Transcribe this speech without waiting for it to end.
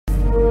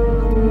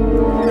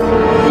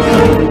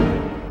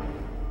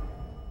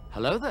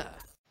Hello there.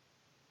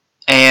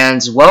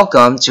 And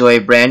welcome to a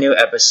brand new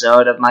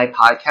episode of my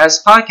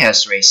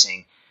podcast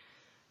Racing.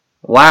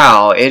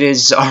 Wow, it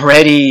is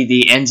already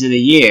the end of the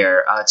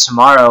year.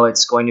 Tomorrow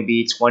it's going to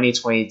be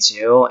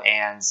 2022,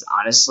 and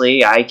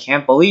honestly, I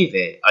can't believe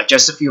it.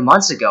 Just a few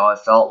months ago, it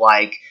felt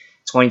like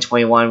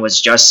 2021 was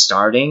just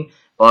starting,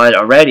 but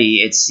already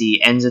it's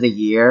the end of the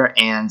year,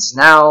 and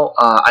now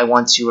I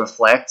want to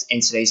reflect in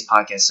today's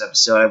podcast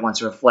episode. I want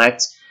to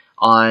reflect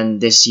on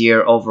this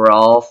year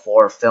overall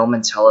for film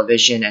and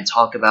television and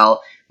talk about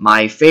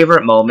my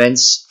favorite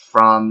moments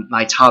from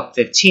my top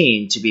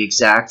 15, to be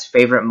exact,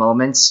 favorite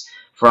moments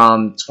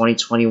from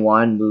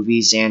 2021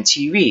 movies and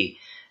TV.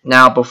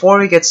 Now, before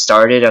we get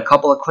started, a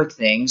couple of quick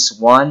things.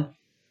 One,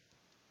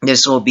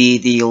 this will be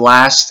the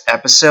last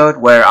episode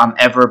where I'm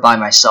ever by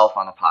myself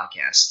on a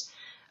podcast.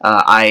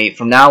 I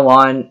from now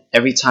on,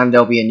 every time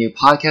there'll be a new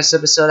podcast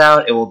episode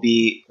out, it will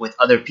be with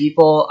other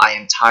people. I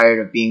am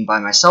tired of being by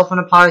myself on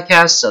a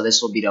podcast, so this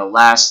will be the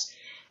last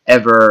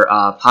ever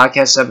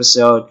podcast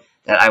episode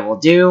that I will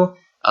do.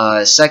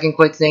 Second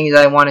quick thing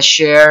that I want to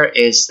share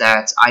is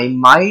that I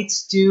might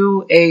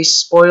do a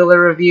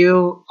spoiler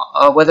review,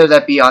 whether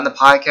that be on the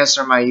podcast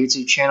or my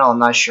YouTube channel. I'm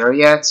not sure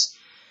yet.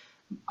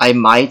 I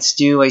might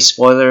do a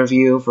spoiler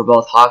review for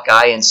both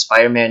Hawkeye and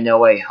Spider-Man No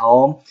Way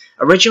Home.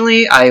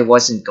 Originally, I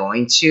wasn't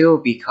going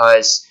to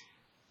because,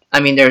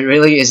 there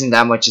really isn't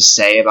that much to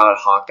say about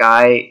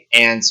Hawkeye,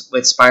 and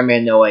with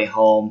Spider-Man No Way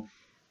Home,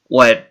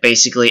 what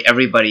basically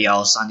everybody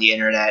else on the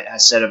internet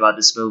has said about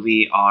this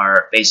movie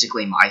are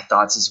basically my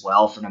thoughts as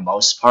well for the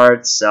most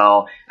part.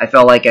 So I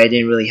felt like I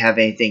didn't really have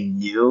anything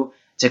new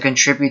to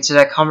contribute to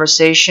that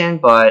conversation,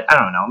 but I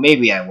don't know,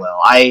 maybe I will.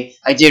 I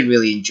did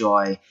really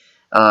enjoy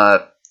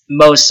uh,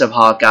 most of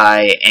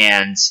Hawkeye,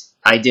 and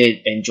I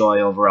did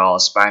enjoy overall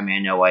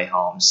Spider-Man No Way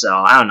Home. So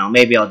I don't know,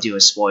 maybe I'll do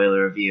a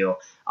spoiler review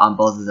on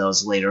both of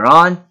those later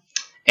on.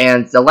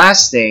 And the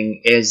last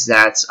thing is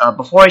that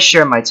before I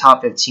share my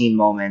top 15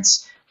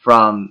 moments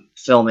from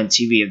film and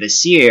TV of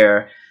this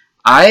year,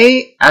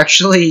 I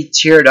actually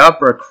teared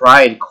up or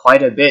cried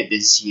quite a bit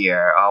this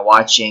year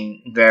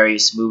watching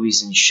various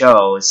movies and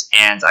shows,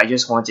 and I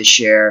just want to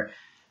share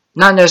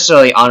not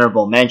necessarily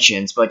honorable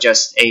mentions, but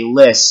just a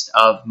list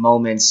of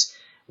moments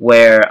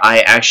where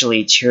I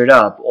actually teared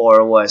up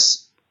or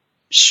was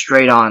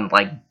straight on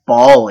like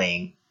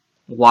bawling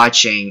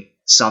watching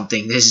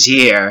something this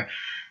year.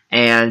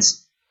 And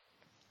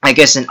I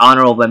guess an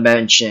honorable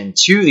mention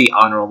to the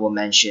honorable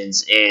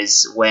mentions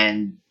is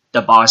when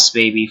the Boss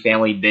Baby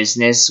Family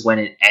Business, when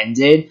it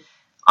ended.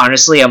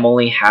 Honestly, I'm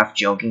only half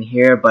joking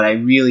here, but I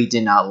really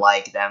did not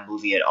like that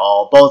movie at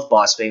all. Both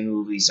Boss Baby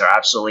movies are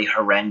absolutely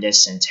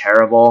horrendous and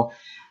terrible.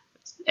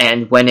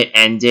 And when it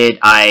ended,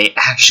 I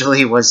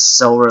actually was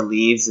so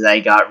relieved that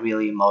I got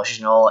really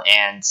emotional,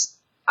 and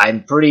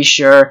I'm pretty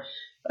sure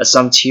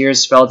some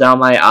tears fell down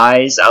my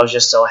eyes. I was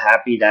just so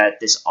happy that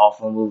this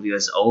awful movie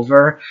was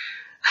over.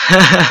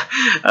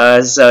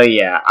 So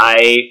yeah,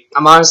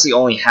 I'm honestly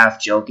only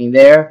half joking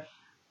there,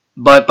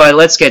 but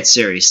let's get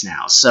serious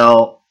now.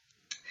 So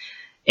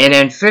in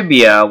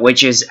Amphibia,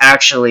 which is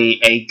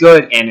actually a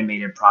good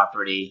animated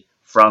property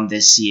from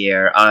this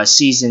year,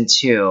 season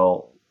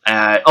 2.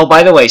 Oh,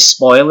 by the way,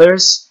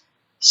 spoilers.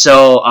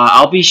 So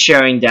I'll be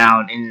sharing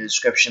down in the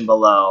description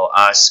below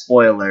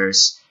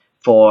spoilers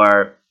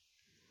for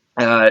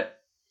uh,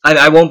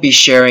 I won't be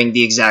sharing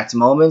the exact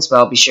moments, but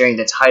I'll be sharing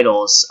the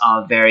titles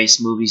of various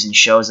movies and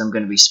shows I'm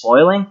going to be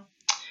spoiling.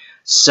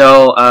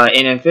 So,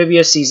 in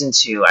Amphibia Season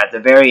 2, at the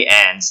very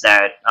end,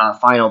 that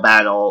final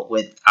battle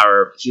with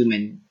our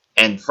human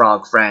and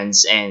frog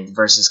friends and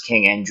versus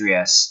King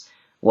Andreas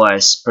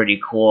was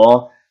pretty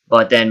cool.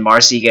 But then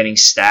Marcy getting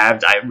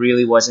stabbed, I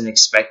really wasn't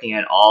expecting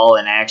at all,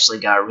 and I actually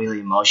got really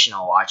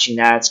emotional watching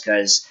that,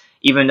 because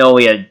even though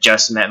we had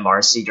just met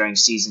Marcy during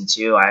Season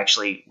 2,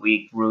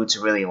 we grew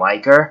to really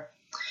like her.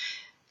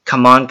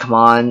 Come on, come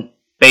on.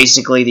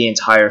 Basically, the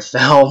entire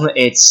film.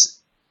 It's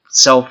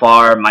so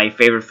far my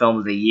favorite film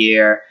of the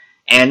year.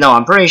 And no,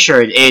 I'm pretty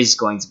sure it is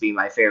going to be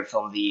my favorite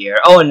film of the year.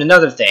 Oh, and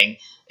another thing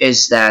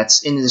is that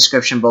in the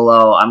description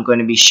below, I'm going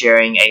to be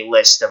sharing a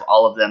list of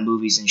all of the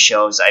movies and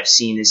shows I've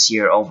seen this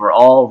year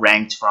overall,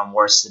 ranked from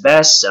worst to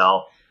best.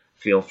 So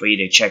feel free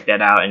to check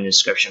that out in the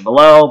description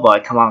below.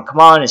 But come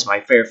on, it's my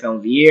favorite film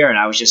of the year, and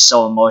I was just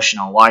so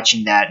emotional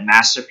watching that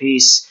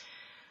masterpiece.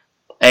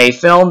 A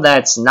film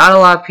that's not a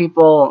lot of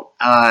people,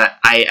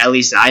 at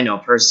least I know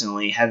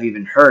personally, have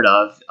even heard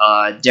of.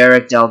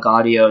 Derek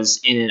Delgadio's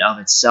In and of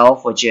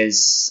Itself, which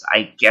is,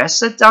 I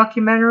guess, a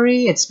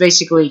documentary. It's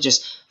basically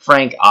just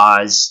Frank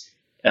Oz,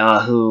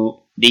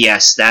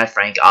 yes, that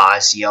Frank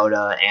Oz,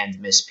 Yoda,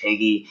 and Miss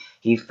Piggy.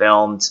 He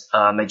filmed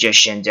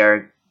magician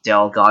Derek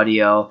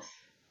Delgadio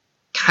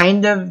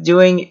kind of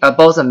doing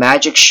both a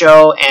magic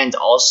show and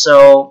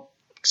also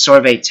sort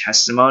of a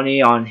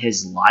testimony on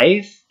his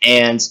life,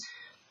 and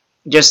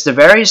just the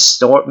various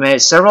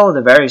several of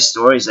the various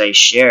stories they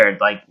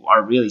shared, like,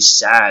 are really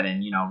sad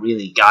and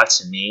really got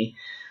to me.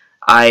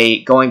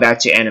 I going back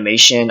to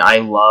animation, I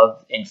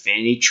love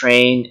Infinity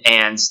Train,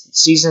 and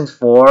season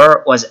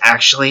 4 was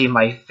actually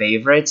my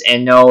favorite.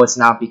 And no, it's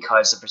not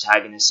because the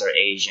protagonists are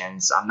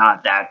Asians. I'm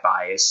not that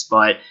biased,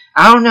 but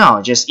I don't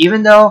know. Just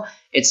even though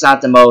it's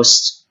not the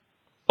most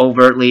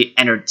overtly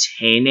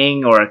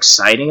entertaining or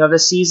exciting of the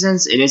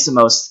seasons, it is the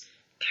most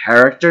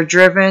character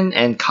driven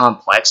and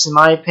complex in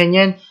my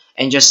opinion.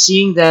 And just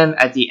seeing them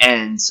at the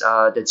end,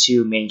 the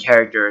two main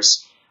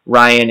characters,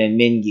 Ryan and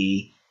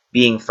Mingi,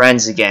 being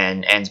friends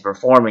again and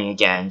performing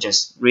again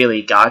just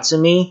really got to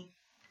me.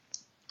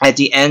 At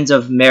the end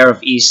of Mare of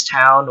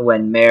Easttown,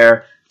 when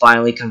Mare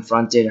finally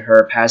confronted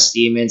her past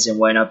demons and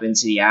went up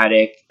into the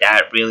attic,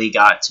 that really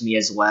got to me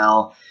as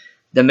well.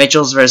 The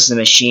Mitchells vs. the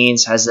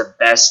Machines has the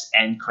best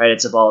end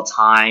credits of all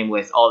time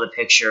with all the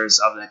pictures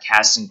of the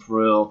cast and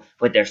crew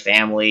with their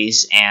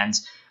families, and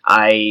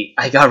I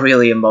got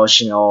really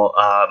emotional.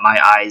 My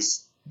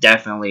eyes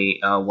definitely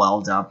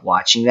welled up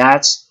watching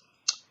that.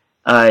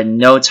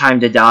 No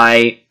Time to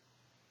Die.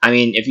 I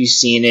mean, if you've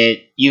seen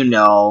it, you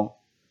know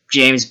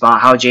James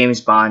Bond, how James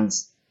Bond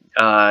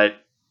uh,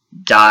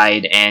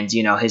 died, and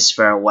his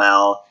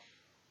farewell.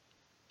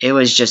 It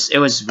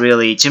was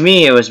really, to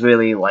me, it was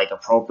really like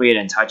appropriate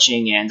and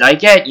touching. And I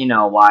get,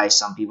 why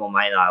some people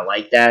might not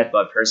like that,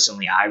 but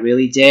personally, I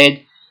really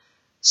did.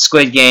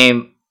 Squid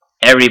Game,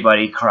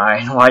 everybody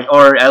cried,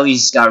 or at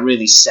least got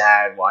really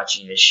sad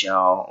watching this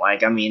show.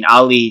 Like, I mean,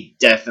 Ali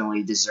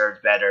definitely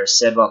deserved better.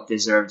 Sibuk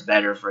deserved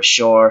better for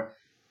sure.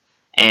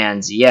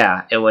 And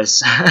yeah, it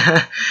was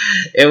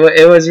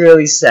it was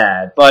really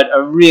sad, but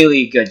a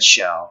really good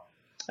show.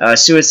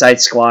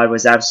 Suicide Squad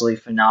was absolutely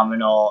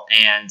phenomenal,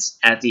 and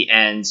at the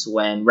end,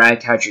 when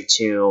Ratcatcher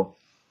 2,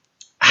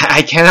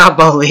 I cannot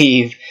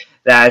believe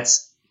that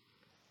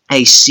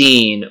a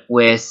scene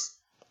with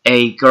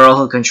a girl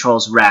who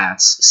controls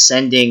rats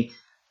sending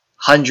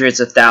hundreds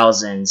of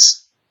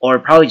thousands, or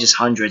probably just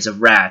hundreds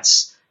of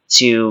rats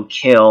to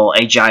kill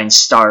a giant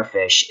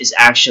starfish is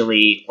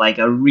actually like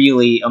a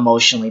really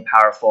emotionally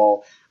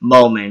powerful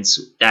moment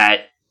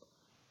that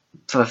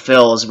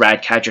fulfills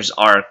Ratcatcher's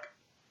arc,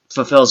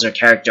 fulfills her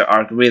character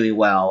arc really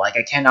well. Like,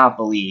 I cannot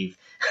believe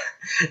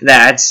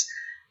that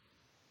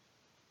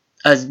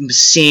a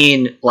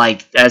scene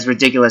like as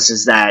ridiculous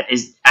as that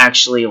is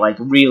actually like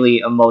really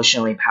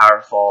emotionally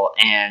powerful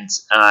and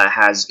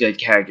has good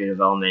character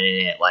development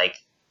in it. Like,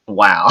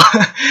 wow.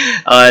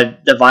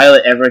 The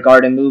Violet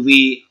Evergarden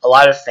movie, a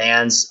lot of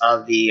fans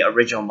of the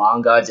original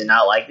manga did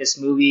not like this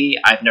movie.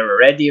 I've never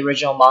read the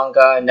original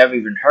manga, never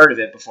even heard of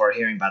it before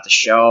hearing about the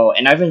show,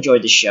 and I've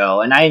enjoyed the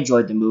show and I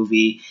enjoyed the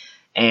movie.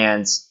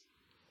 And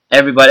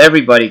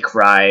everybody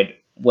cried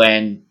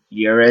when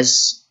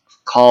Eurus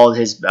called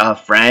his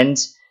friend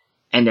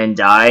and then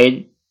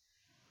died.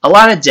 A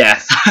lot of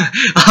death,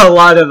 a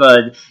lot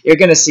of you're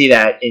gonna see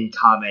that in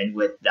common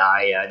with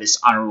this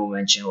honorable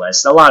mention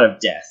list. A lot of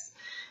death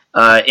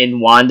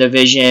in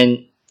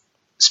WandaVision.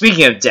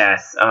 Speaking of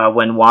death,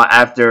 when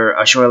after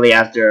shortly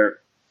after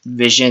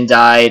Vision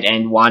died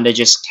and Wanda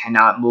just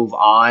cannot move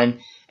on,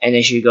 and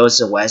then she goes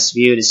to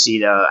Westview to see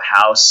the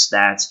house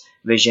that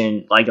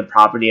Vision, like the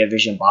property that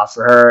Vision bought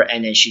for her,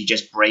 and then she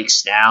just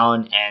breaks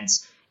down, and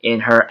in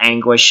her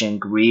anguish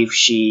and grief,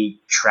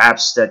 she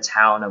traps the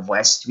town of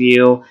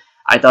Westview.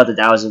 I thought that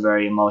that was a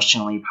very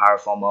emotionally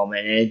powerful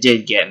moment, and it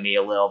did get me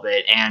a little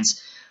bit. And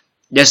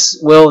this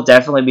will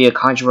definitely be a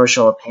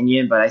controversial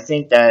opinion, but I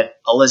think that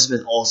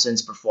Elizabeth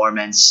Olsen's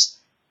performance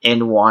in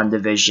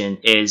WandaVision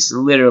is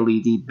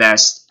literally the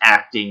best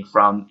acting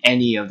from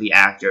any of the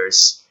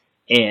actors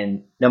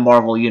in the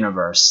Marvel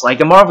Universe. Like,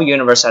 the Marvel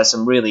Universe has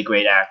some really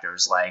great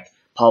actors, like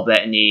Paul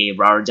Bettany,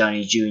 Robert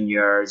Downey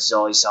Jr.,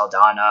 Zoe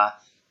Saldana,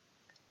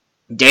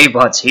 Dave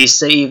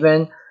Bautista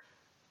even,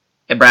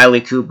 and Bradley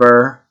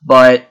Cooper,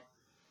 but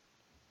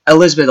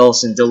Elizabeth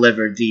Olsen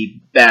delivered the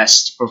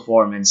best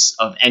performance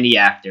of any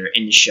actor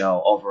in the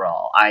show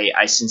overall.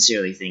 I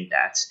sincerely think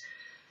that.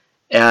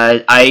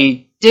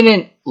 I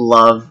didn't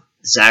love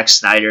Zack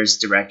Snyder's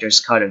director's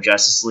cut of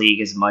Justice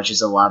League as much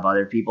as a lot of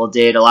other people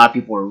did. A lot of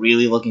people were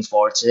really looking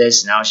forward to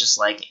this, and I was just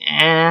like,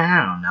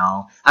 I don't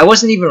know. I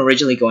wasn't even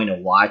originally going to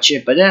watch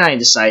it, but then I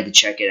decided to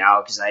check it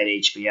out because I had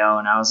HBO,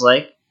 and I was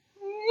like,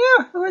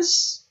 yeah, it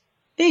was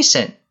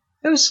decent.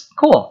 It was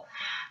cool.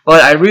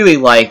 But I really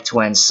liked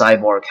when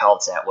Cyborg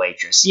helped that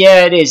waitress.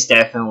 Yeah, it is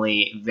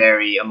definitely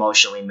very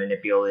emotionally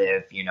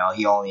manipulative.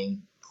 He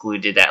only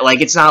included that.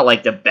 Like, it's not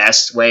like the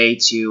best way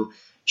to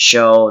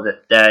show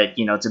that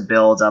to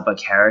build up a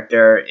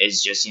character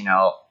is just,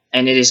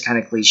 and it is kind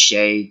of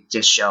cliche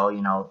to show,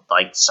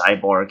 like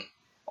Cyborg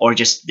or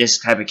just this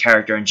type of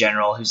character in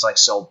general who's like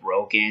so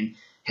broken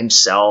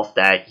himself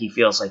that he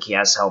feels like he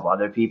has to help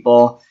other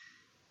people.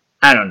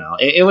 I don't know.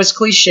 It was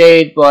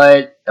cliched,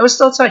 but it was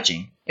still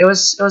touching. It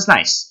was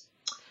nice.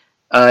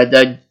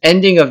 The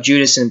ending of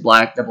Judas and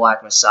the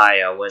Black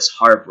Messiah, was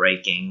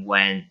heartbreaking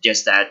when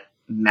just that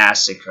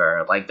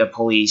massacre, like the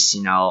police,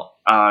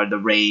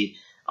 the raid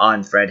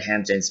on Fred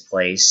Hampton's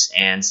place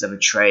and the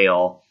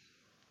betrayal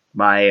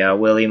by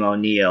William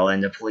O'Neill,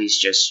 and the police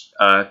just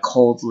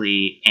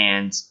coldly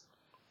and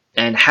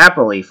and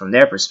happily from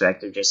their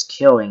perspective, just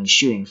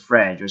shooting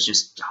Fred was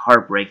just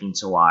heartbreaking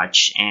to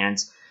watch.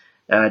 And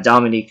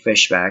Dominique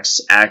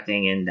Fishback's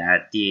acting in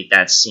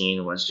that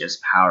scene was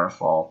just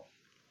powerful.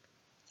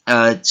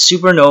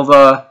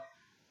 Supernova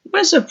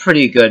was a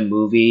pretty good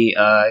movie.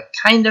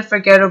 Kind of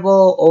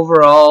forgettable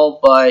overall,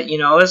 but it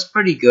was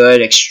pretty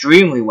good.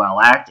 Extremely well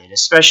acted,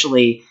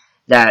 especially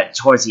that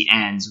towards the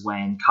end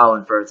when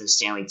Colin Firth and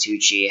Stanley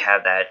Tucci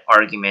have that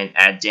argument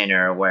at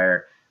dinner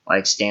where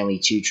like Stanley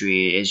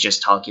Tucci is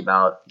just talking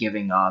about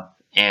giving up,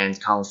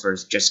 and Colin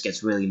Firth just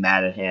gets really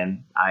mad at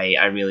him.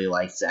 I really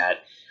liked that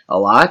a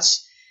lot,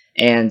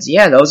 and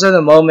yeah, those are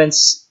the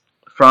moments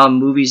from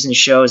movies and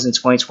shows in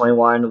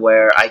 2021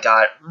 where I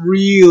got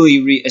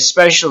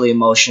especially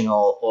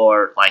emotional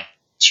or like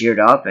teared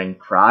up and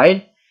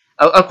cried.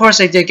 Of course,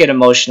 I did get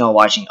emotional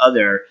watching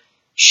other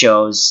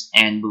shows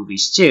and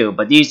movies too,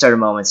 but these are the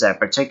moments that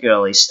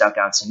particularly stuck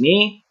out to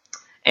me.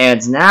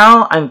 And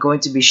now I'm going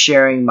to be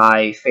sharing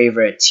my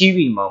favorite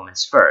TV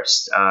moments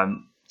first.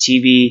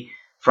 TV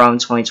from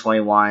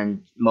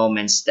 2021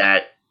 moments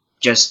that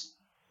just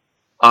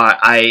uh,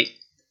 I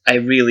I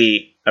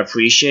really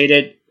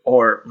appreciated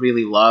or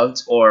really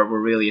loved or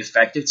were really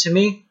effective to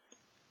me.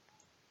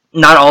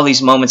 Not all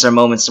these moments are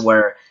moments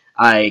where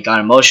I got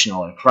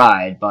emotional or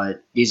cried,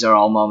 but these are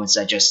all moments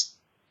that just,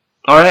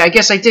 or I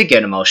guess I did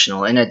get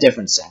emotional in a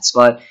different sense.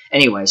 But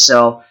anyway,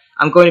 so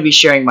I'm going to be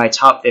sharing my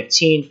top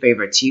 15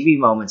 favorite TV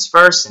moments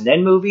first and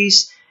then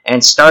movies.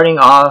 And starting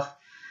off,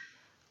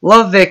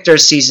 Love Victor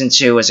season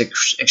 2 was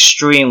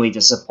extremely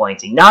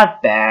disappointing.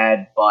 Not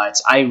bad, but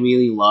I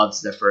really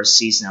loved the first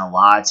season a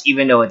lot,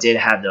 even though it did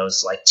have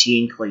those like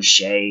teen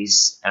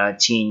cliches,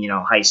 teen,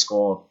 high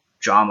school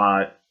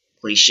drama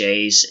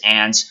cliches,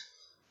 and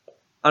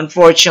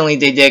unfortunately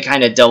they did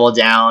kind of double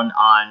down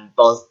on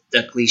both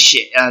the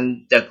cliches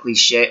and the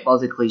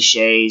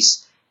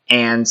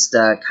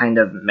kind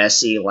of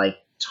messy like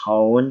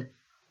tone.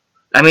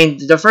 I mean,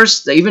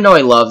 even though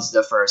I loved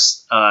the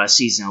first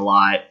season a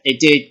lot,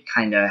 it did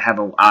kind of have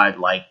a odd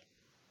like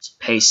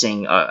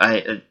pacing,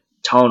 a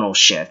tonal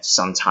shift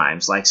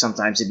sometimes. Like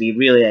sometimes it'd be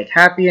really like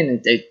happy,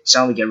 and it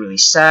suddenly get really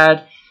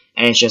sad,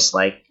 and it's just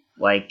like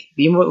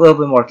be a little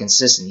bit more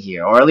consistent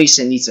here, or at least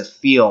it needs to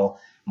feel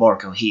more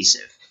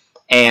cohesive.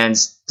 And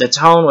the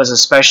tone was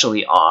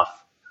especially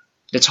off.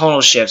 The tonal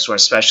shifts were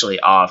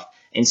especially off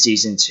in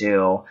season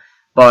two.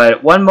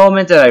 But one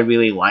moment that I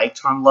really liked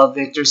from Love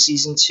Victor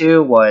season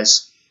two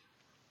was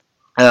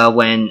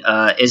when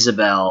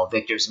Isabel,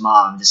 Victor's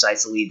mom,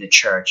 decides to leave the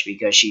church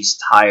because she's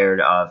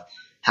tired of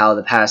how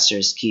the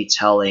pastors keep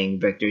telling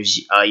Victor's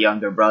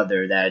younger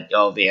brother that,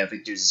 oh, yeah,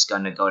 Victor's is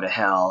going to go to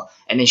hell.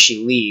 And then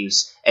she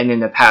leaves, and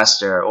then the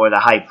pastor or the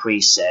high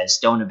priest says,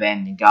 don't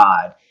abandon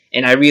God.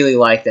 And I really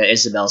like that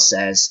Isabel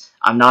says,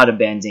 I'm not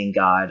abandoning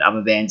God, I'm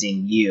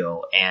abandoning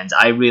you. And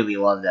I really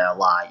love that a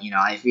lot.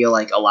 I feel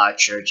like a lot of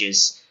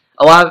churches,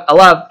 a lot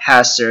of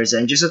pastors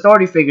and just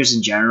authority figures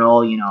in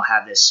general,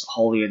 have this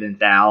holier than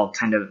thou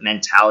kind of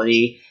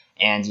mentality,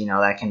 and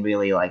that can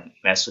really like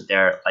mess with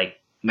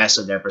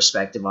their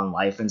perspective on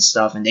life and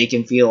stuff, and they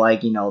can feel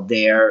like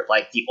they're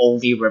like the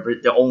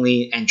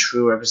only and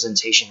true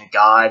representation of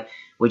God,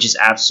 which is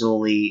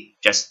absolutely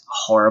just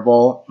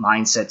horrible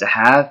mindset to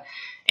have.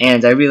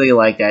 And I really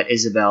like that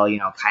Isabel,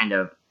 kind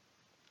of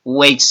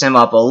wakes him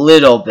up a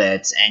little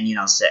bit, and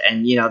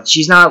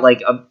she's not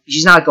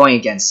going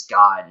against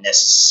God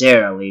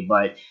necessarily,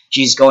 but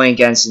she's going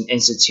against an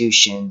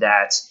institution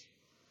that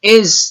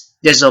is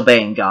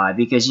disobeying God,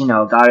 because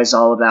God is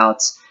all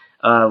about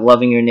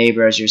loving your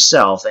neighbor as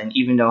yourself, and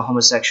even though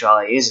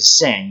homosexuality is a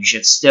sin, you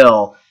should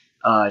still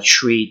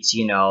treat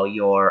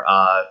your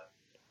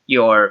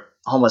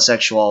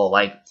homosexual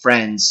like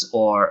friends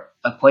or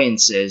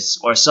acquaintances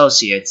or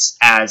associates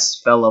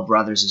as fellow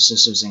brothers and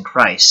sisters in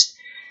Christ.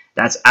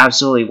 That's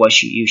absolutely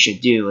what you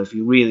should do if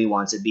you really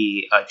want to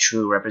be a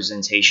true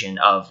representation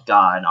of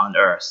God on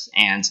earth.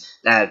 And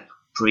that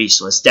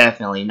priest was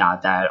definitely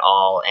not that at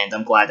all. And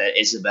I'm glad that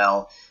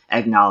Isabel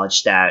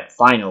acknowledged that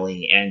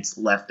finally and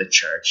left the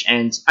church.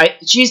 And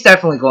she's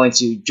definitely going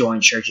to join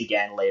church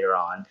again later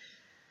on.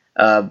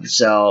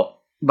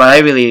 But I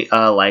really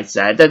liked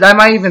that. That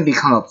might even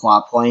become a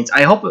plot point.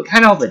 Kind of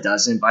hope it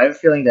doesn't, but I have a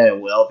feeling that it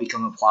will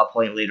become a plot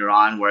point later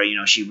on, where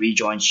she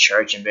rejoins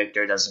church and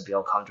Victor doesn't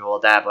feel comfortable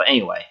with that. But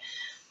anyway,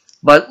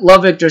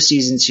 Love Victor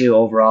season 2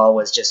 overall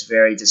was just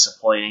very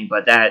disappointing.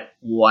 But that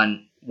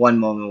one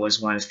moment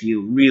was one of the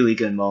few really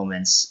good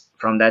moments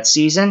from that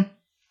season.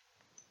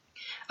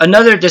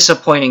 Another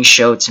disappointing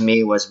show to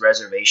me was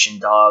Reservation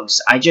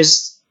Dogs. I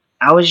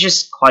was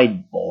just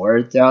quite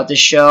bored throughout the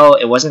show.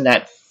 It wasn't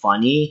that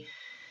funny.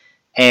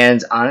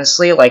 And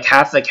honestly, like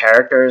half the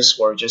characters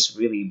were just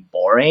really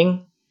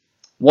boring.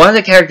 One of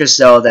the characters,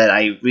 though, that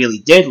I really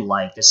did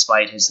like,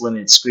 despite his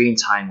limited screen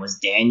time, was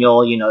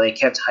Daniel. They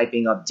kept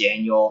hyping up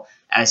Daniel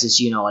as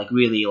this, like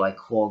really like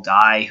cool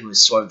guy who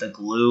is sort of the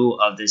glue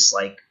of this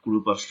like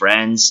group of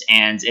friends.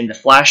 And in the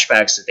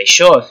flashbacks that they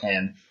show of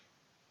him,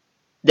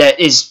 that's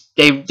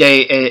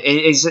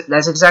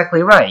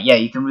exactly right. Yeah,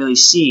 you can really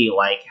see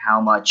like how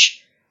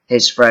much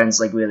his friends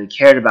like really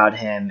cared about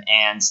him.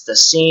 And the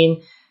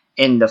scene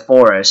in the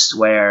forest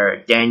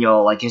where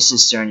Daniel, like his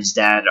sister and his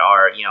dad,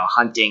 are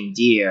hunting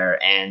deer,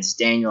 and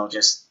Daniel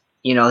just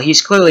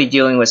he's clearly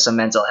dealing with some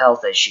mental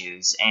health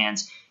issues, and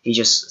he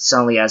just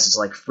suddenly has this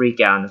like freak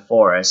out in the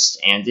forest,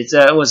 and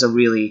it was a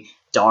really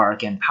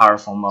dark and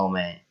powerful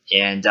moment.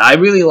 And I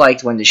really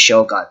liked when the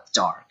show got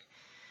dark,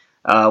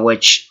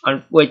 which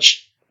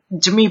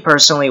to me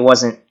personally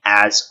wasn't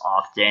as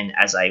often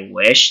as I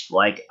wished.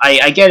 Like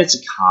I get it's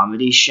a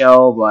comedy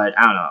show, but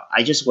I don't know.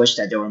 I just wish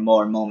that there were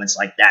more moments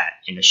like that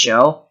in the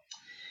show.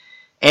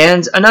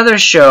 And another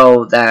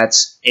show that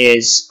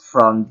is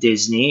from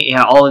Disney.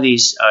 Yeah, all of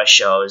these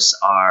shows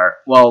are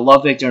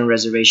Love Victor and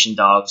Reservation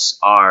Dogs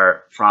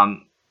are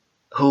from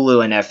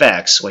Hulu and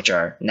FX, which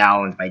are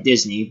now owned by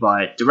Disney,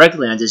 but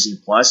directly on Disney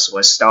Plus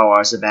was Star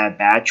Wars: The Bad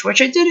Batch,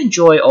 which I did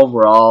enjoy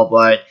overall,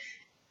 but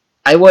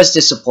I was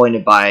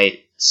disappointed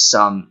by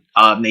some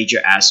major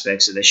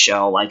aspects of the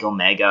show, like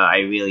Omega. I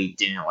really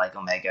didn't like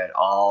Omega at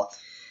all.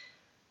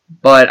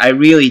 But I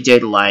really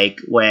did like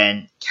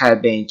when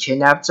Cad Bane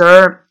kidnapped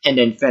her, and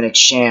then Fennec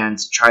Shand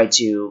tried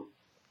to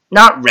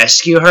not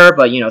rescue her,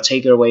 but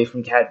take her away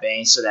from Cad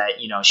Bane so that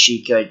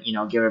she could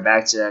give her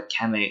back to the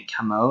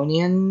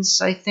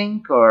Camonians, I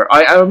think, or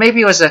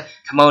maybe it was the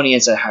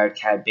Camonians that hired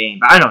Cad Bane,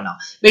 but I don't know.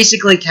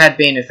 Basically, Cad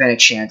Bane and Fennec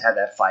Shand had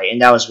that fight,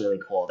 and that was really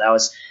cool. That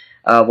was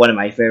one of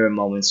my favorite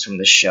moments from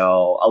the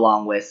show,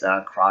 along with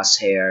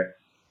Crosshair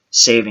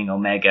saving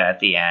Omega at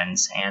the end,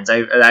 and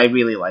I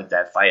really liked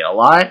that fight a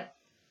lot.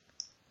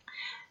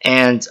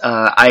 And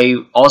I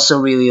also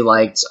really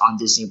liked on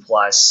Disney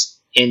Plus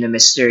in the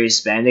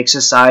Mysterious Bandit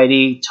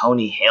Society,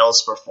 Tony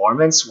Hale's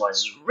performance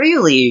was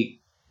really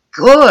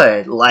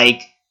good.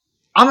 Like,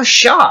 I'm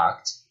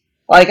shocked.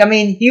 Like, I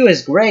mean, he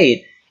was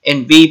great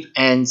in Veep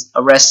and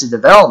Arrested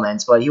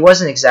Development, but he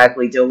wasn't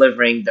exactly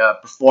delivering the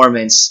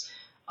performance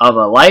of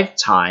a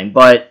lifetime.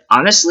 But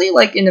honestly,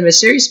 like in the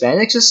Mysterious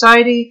Bandit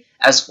Society,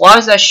 as flawed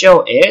as that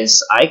show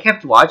is, I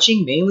kept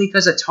watching mainly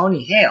because of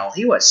Tony Hale.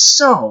 He was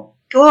so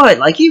good.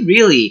 Like, he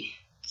really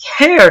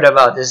cared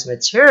about this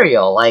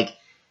material. Like,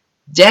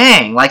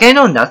 dang. Like, I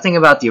know nothing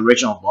about the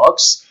original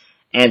books,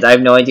 and I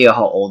have no idea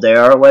how old they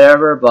are or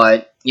whatever,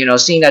 but,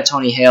 seeing that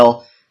Tony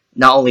Hale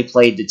not only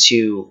played the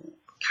two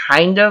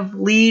kind of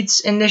leads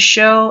in this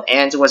show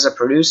and was a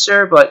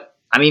producer, but,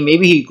 I mean,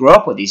 maybe he grew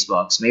up with these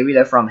books. Maybe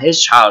they're from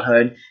his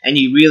childhood, and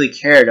he really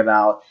cared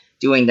about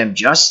doing them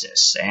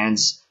justice. And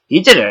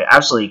he did an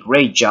absolutely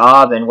great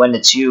job, and when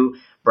the two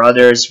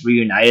brothers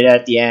reunited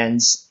at the end,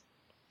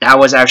 that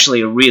was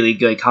actually a really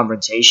good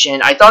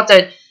confrontation.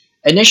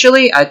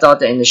 Initially, I thought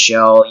that in the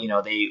show,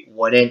 they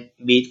wouldn't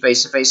meet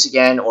face to face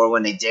again, or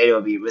when they did, it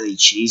would be really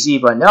cheesy.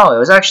 But no, it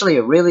was actually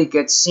a really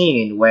good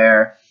scene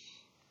where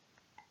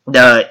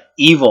the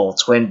evil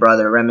twin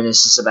brother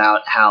reminisces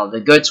about how the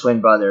good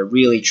twin brother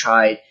really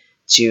tried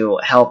to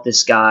help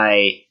this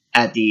guy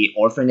at the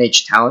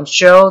orphanage talent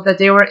show that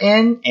they were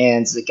in,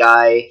 and the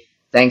guy,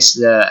 thanks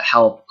to the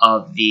help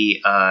of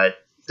the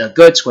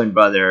good twin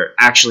brother,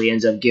 actually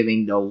ends up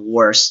giving the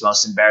worst,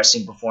 most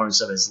embarrassing performance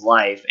of his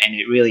life, and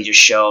it really just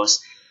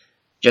shows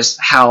just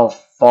how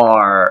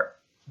far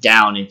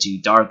down into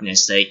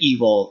darkness the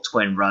evil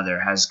twin brother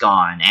has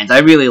gone. And I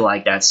really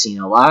like that scene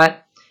a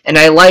lot. And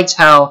I liked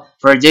how,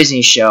 for a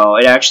Disney show,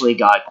 it actually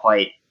got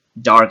quite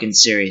dark and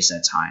serious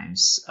at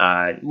times,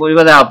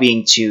 without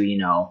being too,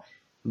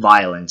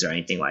 violent or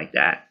anything like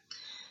that.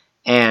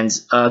 And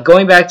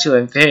going back to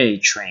Infinity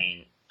Train,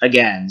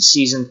 again,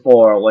 season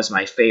 4 was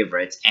my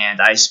favorite,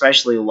 and I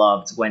especially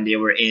loved when they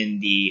were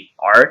in the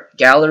art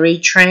gallery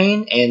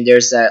train, and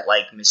there's that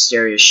like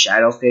mysterious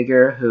shadow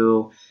figure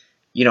who,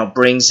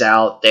 brings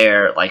out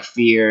their like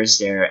fears,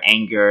 their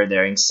anger,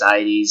 their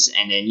anxieties,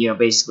 and then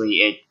basically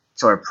it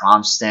sort of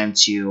prompts them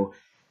to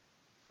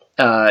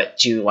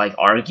like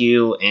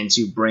argue and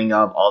to bring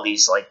up all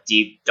these like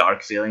deep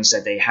dark feelings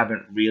that they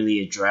haven't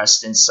really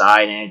addressed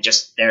inside, and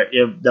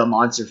the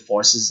monster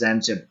forces them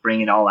to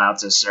bring it all out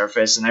to the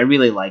surface, and I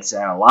really liked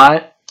that a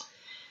lot.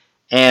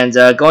 And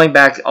going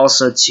back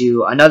also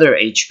to another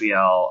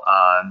HBO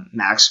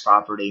Max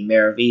property,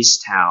 Mayor of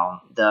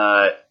Easttown,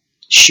 the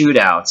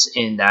shootouts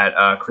in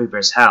that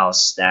creeper's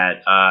house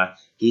that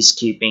he's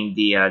keeping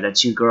the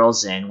two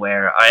girls in,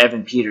 where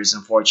Evan Peters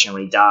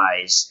unfortunately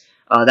dies.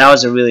 That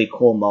was a really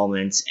cool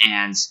moment,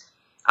 and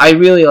I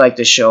really liked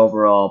the show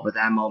overall, but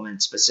that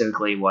moment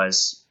specifically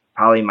was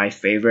probably my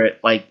favorite,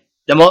 like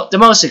the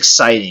most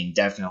exciting,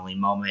 definitely,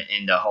 moment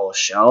in the whole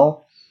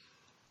show.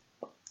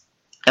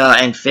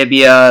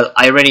 Amphibia,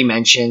 I already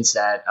mentioned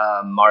that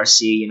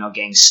Marcy,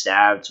 getting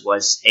stabbed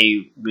was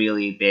a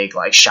really big,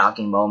 like,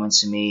 shocking moment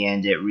to me,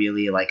 and it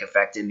really, like,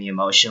 affected me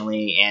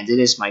emotionally, and it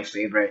is my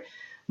favorite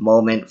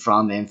moment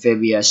from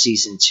Amphibia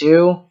Season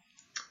 2.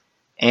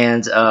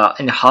 And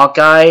in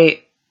Hawkeye,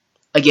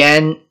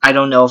 again, I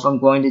don't know if I'm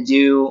going to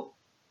do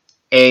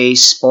a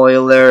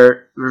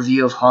spoiler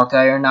review of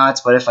Hawkeye or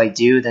not, but if I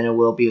do, then it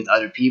will be with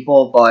other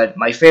people. But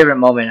my favorite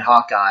moment in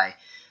Hawkeye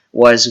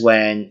was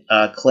when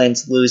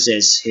Clint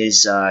loses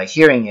his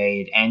hearing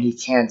aid, and he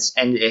can't,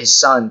 and his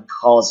son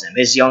calls him,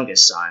 his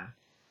youngest son,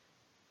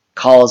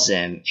 calls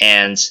him,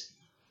 and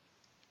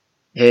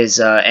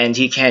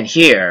he can't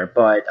hear,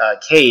 but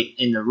Kate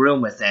in the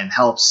room with him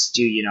helps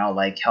do,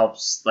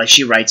 helps, like,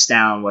 she writes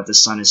down what the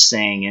son is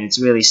saying, and it's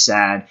really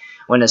sad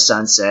when the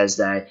son says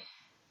that,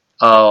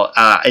 oh,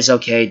 it's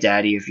okay,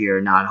 Daddy, if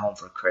you're not home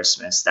for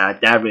Christmas.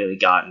 That really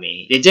got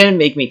me. It didn't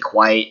make me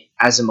quite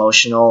as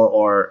emotional,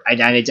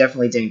 and I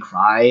definitely didn't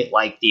cry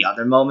like the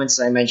other moments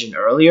that I mentioned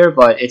earlier,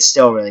 but it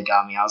still really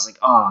got me. I was like,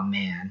 oh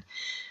man.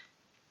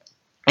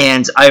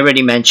 And I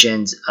already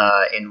mentioned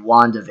in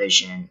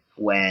WandaVision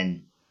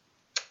when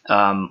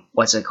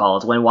what's it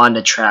called? When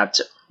Wanda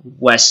trapped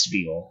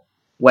Westview,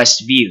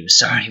 Westview,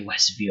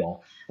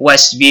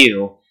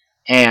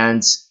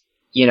 and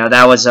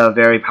that was a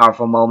very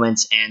powerful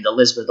moment. And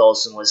Elizabeth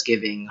Olsen was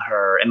giving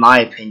her, in my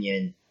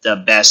opinion, the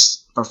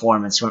best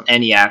performance from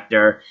any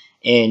actor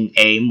in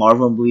a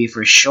Marvel movie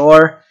for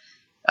sure.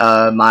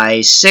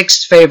 My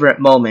sixth favorite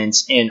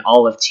moment in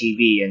all of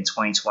TV in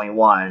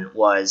 2021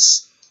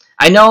 was,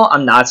 I know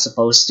I'm not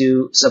supposed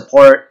to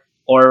support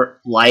or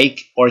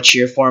like or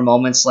cheer for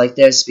moments like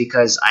this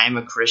because I am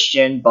a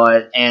Christian,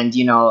 and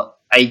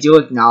I do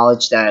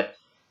acknowledge that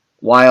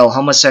while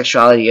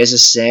homosexuality is a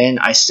sin,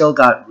 I still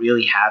got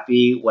really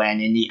happy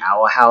when in the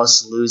Owl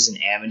House, Luz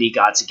and Amity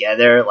got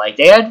together. Like,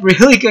 they had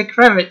really good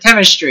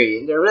chemistry,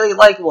 and they're really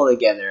likable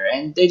together,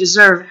 and they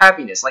deserve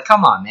happiness. Like,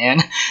 come on, man.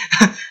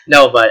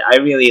 No, but I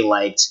really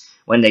liked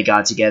when they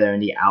got together in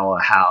the Owl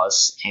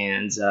House,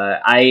 and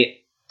I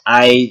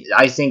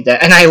think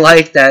that, and I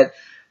like that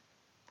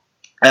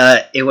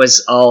it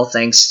was all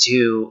thanks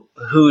to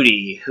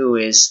Hootie, who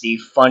is the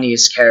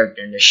funniest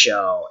character in the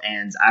show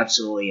and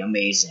absolutely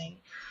amazing.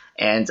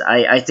 And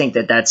I think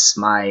that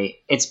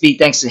it's be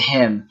thanks to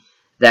him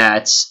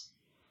that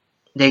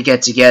they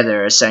get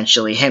together.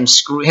 Essentially, him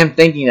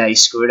thinking that he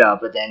screwed up,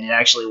 but then it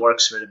actually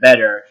works for the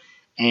better.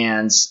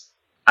 And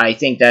I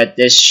think that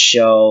this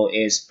show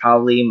is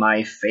probably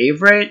my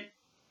favorite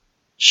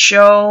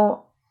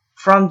show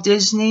from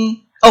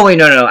Disney. Oh wait,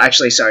 no,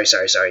 actually, sorry.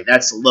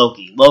 That's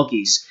Loki.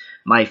 Loki's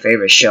my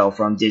favorite show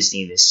from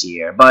Disney this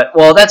year. But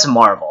well, that's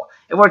Marvel.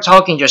 If we're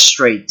talking just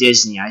straight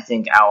Disney, I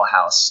think Owl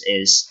House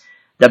is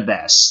the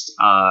best,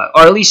 or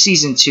at least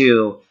season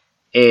two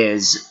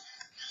is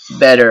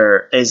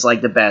is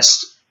like the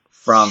best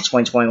from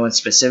 2021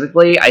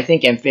 specifically. I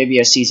think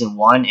Amphibia season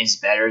one is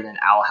better than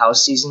Owl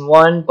House season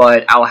one,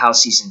 but Owl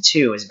House season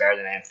two is better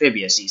than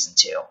Amphibia season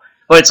two.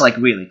 But it's like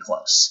really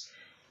close.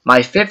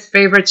 My fifth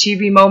favorite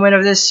TV moment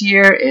of this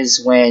year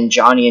is when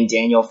Johnny and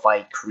Daniel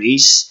fight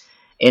Kreese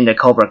in the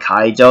Cobra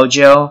Kai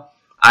dojo.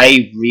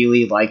 I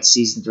really liked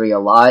season 3 a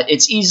lot.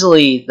 It's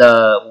easily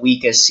the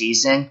weakest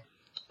season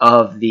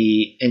of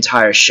the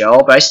entire show,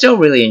 but I still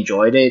really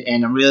enjoyed it,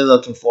 and I'm really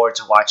looking forward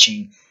to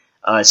watching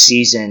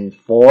season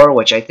 4,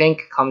 which I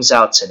think comes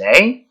out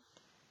today.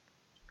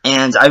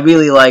 And I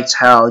really liked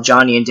how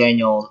Johnny and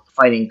Daniel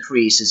fighting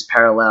Kreese is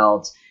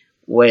paralleled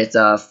with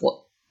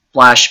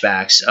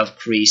flashbacks of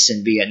Kreese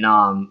in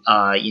Vietnam,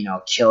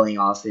 killing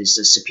off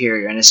his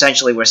superior. And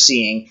essentially, we're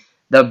seeing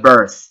the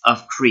birth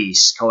of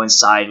Kreese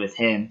coincide with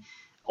him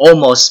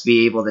almost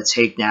be able to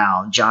take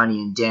down Johnny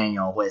and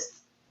Daniel with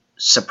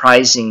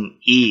surprising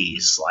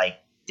ease. Like,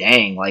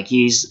 dang, like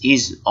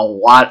he's a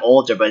lot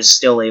older, but is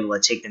still able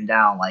to take them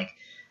down, like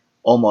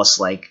almost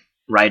like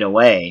right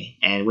away,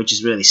 and which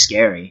is really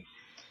scary.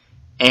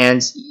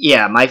 And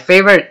yeah, my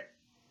favorite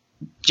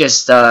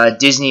just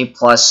Disney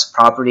Plus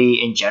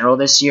property in general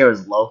this year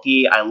is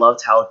Loki. I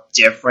loved how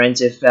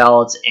different it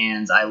felt,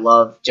 and I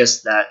loved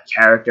just that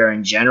character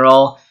in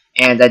general.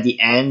 And at the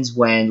end,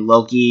 when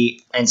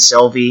Loki and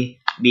Sylvie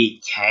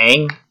meet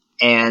Kang,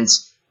 and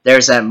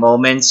there's that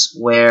moment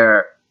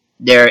where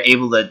they're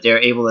able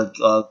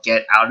to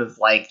get out of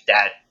like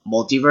that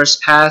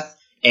multiverse path,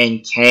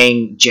 and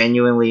Kang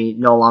genuinely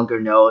no longer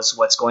knows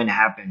what's going to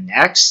happen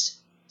next.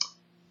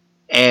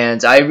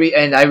 And I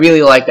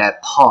really like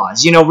that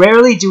pause.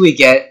 Rarely do we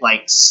get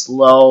like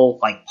slow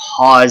like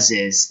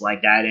pauses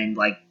like that, and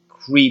like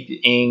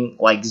creeping,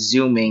 like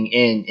zooming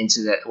in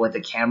into the with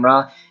the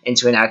camera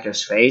into an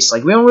actor's face.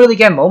 Like, we don't really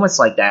get moments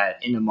like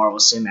that in the Marvel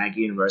Cinematic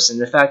Universe, and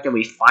the fact that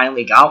we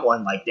finally got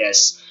one like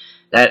this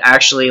that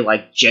actually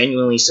like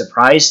genuinely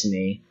surprised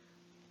me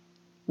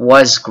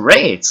was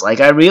great. Like,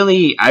 I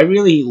really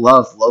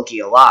love Loki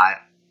a lot,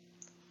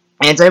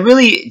 and I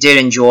really did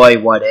enjoy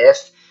What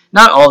If.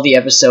 Not all the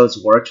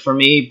episodes worked for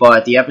me,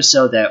 but the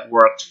episode that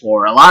worked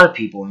for a lot of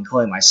people,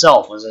 including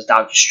myself, was a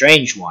Doctor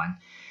Strange one.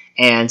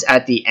 And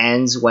at the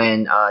end,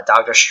 when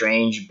Doctor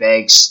Strange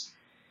begs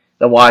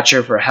the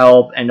Watcher for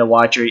help, and the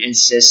Watcher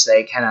insists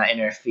they cannot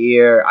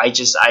interfere, I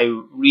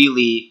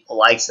really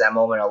liked that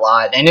moment a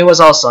lot. And it was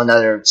also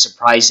another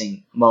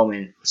surprising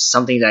moment,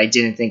 something that I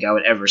didn't think I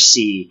would ever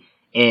see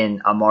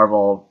in a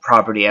Marvel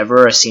property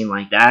ever, a scene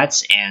like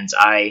that. And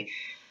I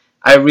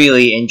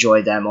really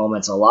enjoyed that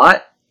moment a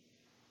lot.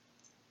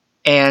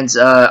 And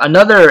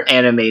another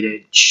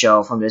animated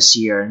show from this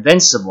year,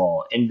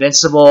 Invincible.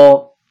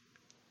 Invincible,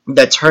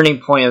 the turning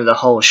point of the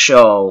whole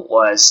show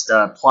was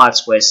the plot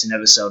twist in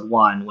episode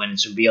 1 when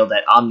it's revealed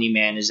that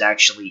Omni-Man is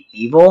actually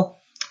evil.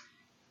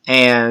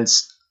 And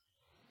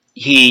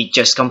he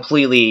just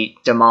completely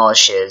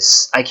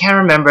demolishes. I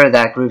can't remember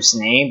that group's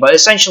name, but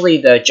essentially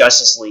the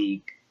Justice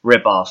League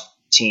ripoff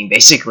team.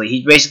 Basically,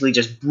 he basically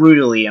just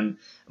brutally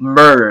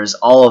murders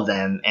all of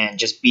them and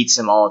just beats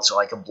them all to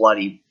like a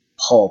bloody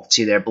pulp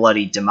to their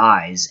bloody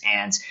demise.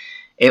 And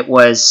it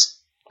was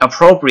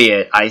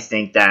appropriate, I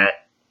think,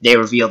 that they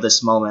revealed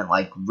this moment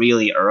like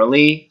really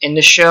early in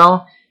the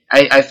show.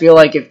 I feel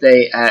like if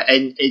they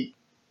and it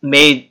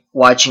made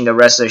watching the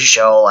rest of the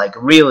show like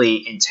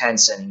really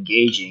intense and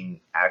engaging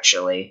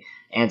actually,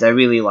 and I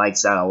really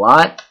liked that a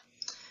lot.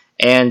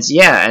 And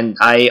yeah, and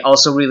I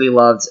also really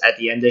loved at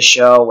the end of the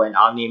show when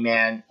Omni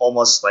Man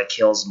almost like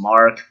kills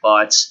Mark,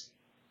 but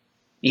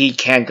he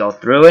can't go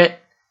through it.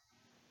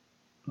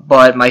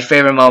 But my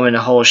favorite moment in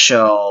the whole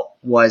show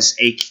was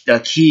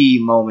the key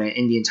moment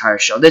in the entire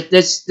show.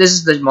 This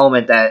is the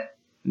moment that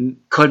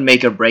could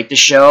make or break the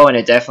show, and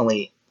it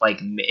definitely like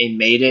it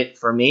made it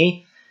for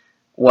me.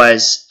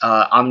 Was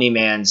Omni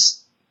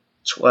Man's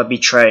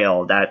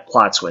betrayal, that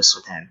plot twist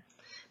with him.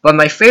 But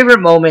my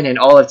favorite moment in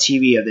all of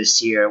TV of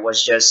this year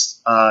was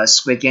just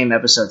Squid Game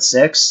episode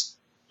 6.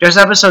 Just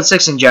episode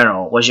 6 in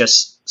general was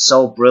just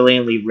so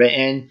brilliantly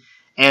written.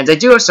 And I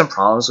do have some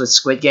problems with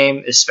Squid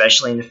Game,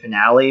 especially in the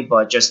finale,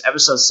 but just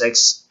episode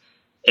 6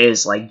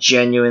 is like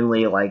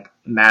genuinely like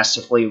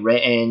masterfully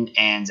written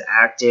and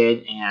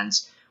acted, and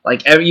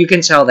like you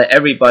can tell that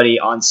everybody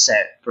on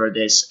set for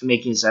this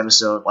making this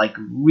episode like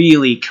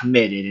really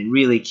committed and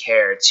really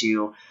cared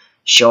to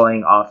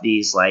showing off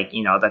these like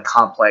the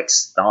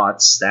complex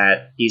thoughts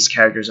that these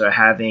characters are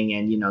having,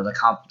 and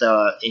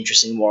the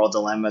interesting moral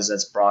dilemmas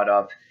that's brought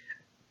up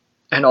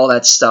and all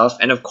that stuff,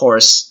 and of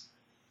course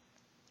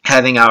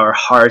having our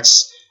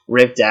hearts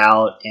ripped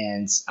out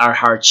and our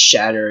hearts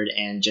shattered,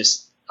 and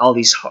all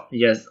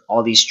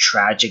these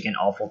tragic and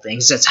awful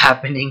things that's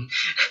happening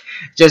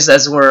just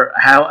as we're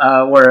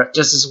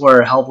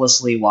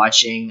helplessly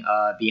watching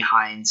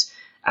behind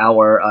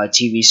our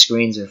TV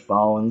screens or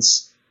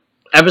phones.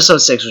 Episode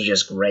 6 was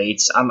just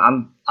great.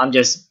 I'm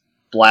just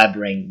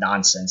blabbering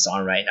nonsense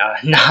on right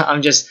now.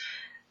 I'm just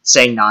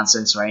saying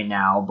nonsense right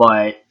now,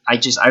 but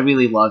I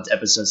really loved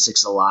episode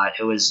 6 a lot.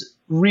 It was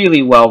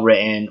really well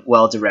written,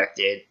 well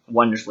directed,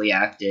 wonderfully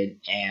acted,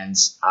 and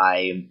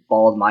I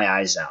bawled my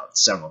eyes out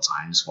several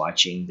times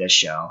watching this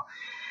show.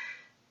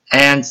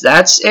 And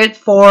that's it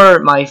for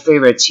my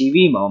favorite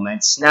TV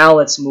moments. Now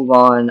let's move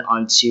on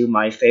onto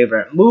my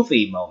favorite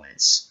movie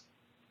moments.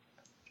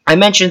 I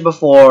mentioned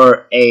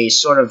before a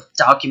sort of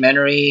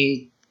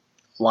documentary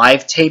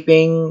live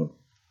taping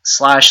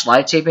slash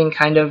live taping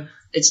kind of.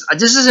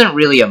 This isn't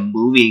really a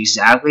movie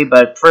exactly,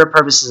 but for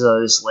purposes of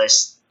this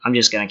list, I'm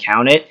just gonna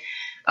count it.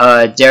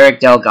 Derek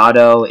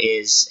Delgado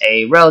is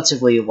a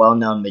relatively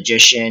well-known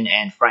magician,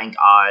 and Frank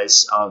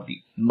Oz of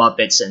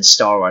Muppets and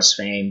Star Wars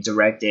fame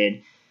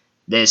directed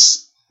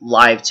this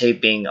live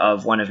taping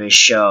of one of his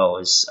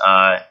shows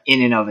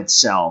in and of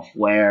itself,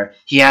 where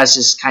he has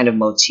this kind of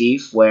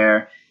motif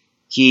where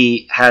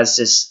he has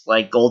this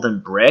like golden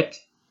brick,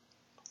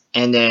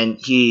 and then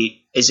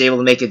he is able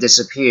to make it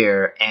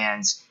disappear,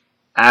 and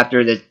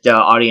after the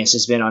audience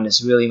has been on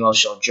this really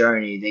emotional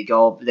journey, they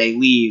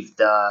leave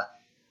the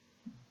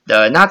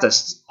not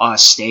the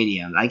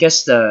stadium, I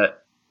guess the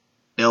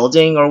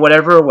building or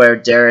whatever where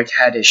Derek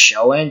had his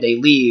show in. They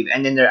leave,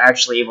 and then they're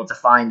actually able to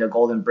find the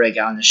golden brick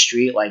out in the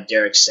street like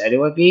Derek said it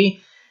would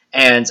be.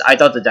 And I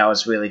thought that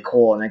was really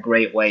cool and a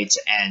great way to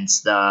end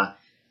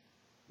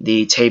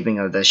the taping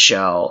of the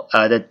show,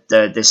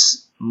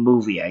 this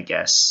movie, I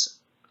guess.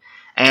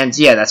 And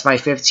yeah, that's my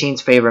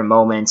 15th favorite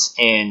moment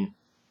in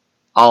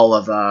all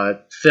of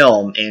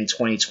film in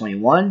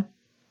 2021.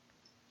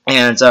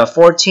 And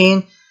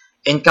 14,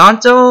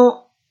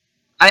 Encanto.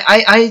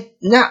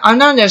 I'm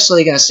not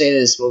necessarily gonna say that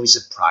this movie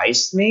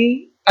surprised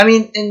me. I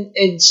mean,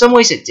 in some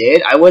ways it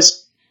did. I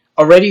was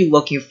already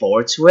looking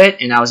forward to it,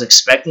 and I was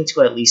expecting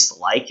to at least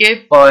like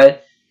it.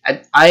 But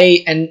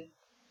I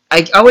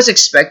was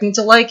expecting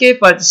to like it,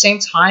 but at the same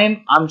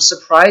time, I'm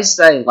surprised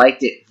that I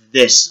liked it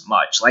this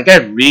much. Like I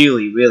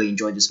really, really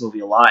enjoyed this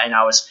movie a lot, and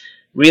I was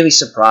really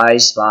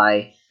surprised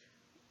by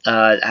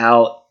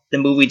how the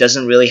movie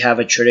doesn't really have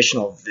a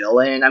traditional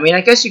villain. I mean,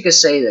 I guess you could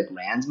say that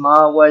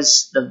Grandma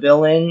was the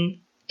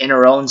villain in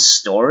her own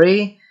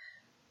story,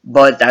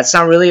 but that's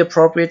not really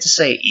appropriate to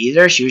say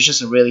either. She was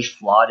just a really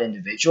flawed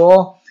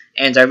individual,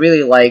 and I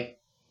really like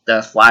the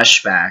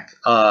flashback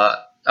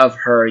of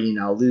her,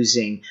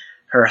 losing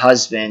her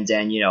husband,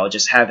 and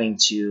just having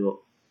to,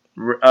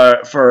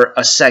 for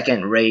a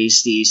second,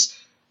 raise these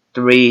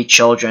three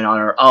children on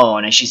her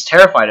own, and she's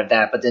terrified of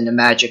that, but then the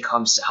magic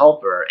comes to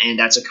help her, and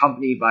that's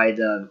accompanied by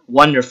the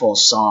wonderful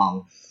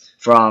song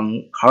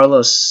from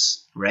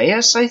Carlos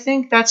Reyes, I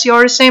think that's the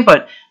artist's name,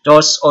 but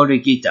Dos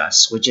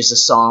Oruguitas, which is a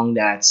song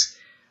that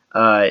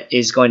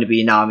is going to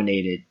be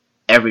nominated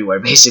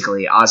everywhere,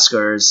 basically.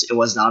 Oscars, it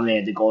was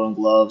nominated at the Golden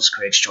Globes,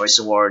 Critics' Choice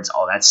Awards,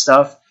 all that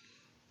stuff.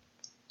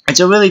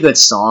 It's a really good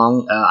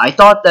song. I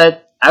thought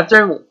that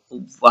after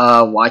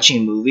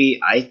watching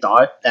movie, I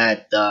thought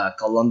that the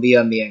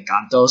Colombia Mi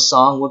Encanto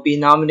song would be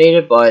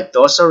nominated, but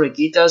Dos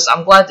Oruguitas,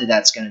 I'm glad that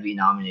that's going to be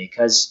nominated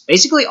because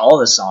basically all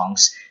the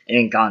songs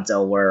in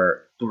Encanto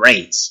were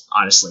great,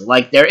 honestly.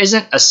 Like, there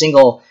isn't a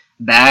single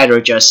bad or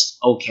just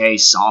okay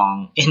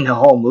song in the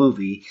whole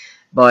movie,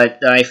 but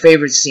my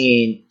favorite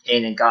scene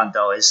in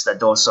Encanto is the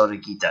Dos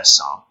Oruguitas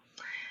song.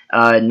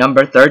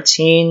 Number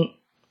 13,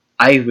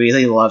 I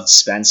really loved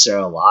Spencer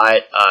a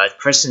lot.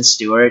 Kristen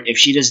Stewart, if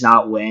she does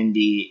not win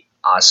the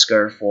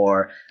Oscar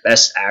for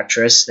Best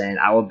Actress, then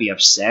I will be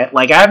upset.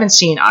 Like, I haven't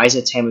seen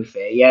Isa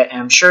Tamufei yet, and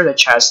I'm sure that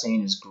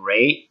Chastain is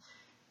great.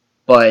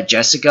 But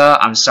Jessica,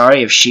 I'm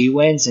sorry if she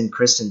wins and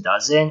Kristen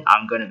doesn't.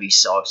 I'm gonna be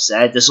so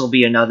upset. This will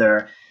be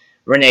another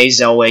Renee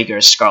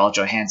Zellweger Scarlett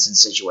Johansson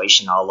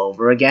situation all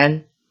over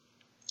again.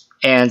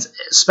 And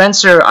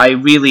Spencer, I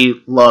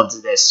really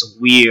loved this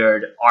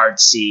weird,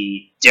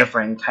 artsy,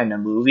 different kind of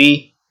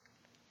movie,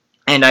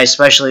 and I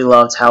especially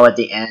loved how at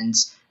the end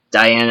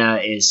Diana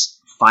is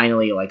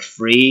finally like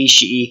free.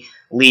 She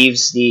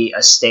leaves the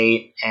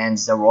estate and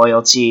the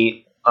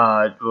royalty,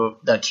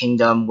 the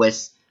kingdom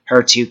with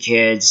her two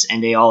kids,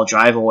 and they all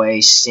drive away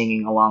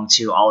singing along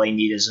to "All I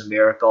Need Is a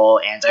Miracle."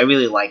 And I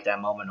really like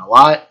that moment a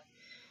lot.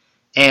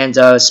 And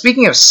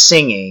speaking of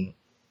singing,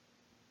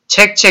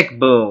 Tick Tick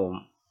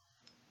Boom.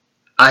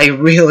 I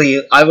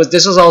was.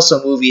 This was also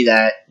a movie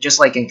that, just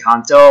like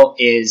Encanto,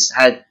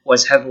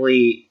 was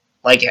heavily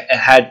like it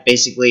had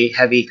basically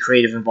heavy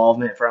creative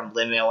involvement from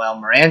Lin Manuel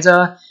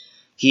Miranda.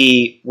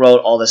 He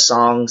wrote all the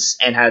songs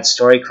and had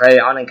story credit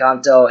on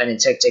Encanto, and in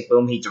Tick Tick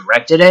Boom he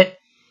directed it.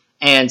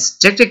 And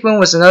Tick Tick Boom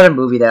was another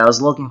movie that I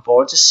was looking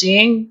forward to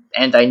seeing,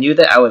 and I knew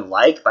that I would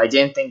like, but I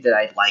didn't think that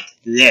I'd like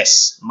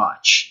this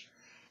much.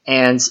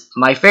 And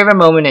my favorite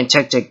moment in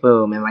Tick Tick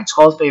Boom, and my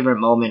 12th favorite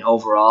moment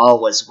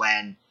overall, was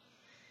when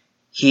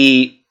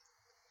he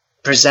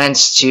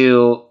presents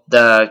to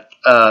the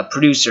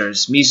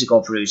producers,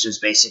 musical producers,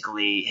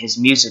 basically his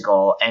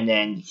musical, and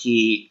then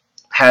he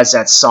has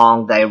that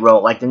song that I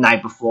wrote like the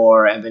night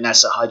before, and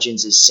Vanessa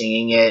Hudgens is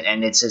singing it,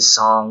 and it's his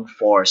song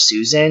for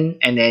Susan.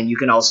 And then you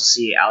can also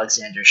see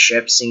Alexander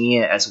Shipp singing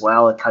it as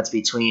well. It cuts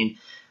between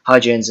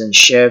Hudgens and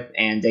Shipp,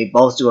 and they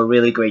both do a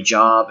really great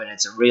job, and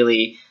it's a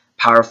really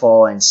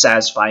powerful and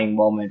satisfying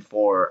moment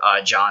for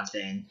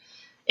Jonathan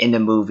in the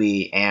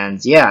movie.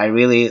 And yeah, I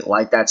really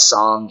like that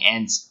song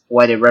and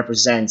what it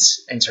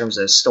represents in terms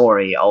of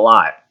story a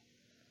lot.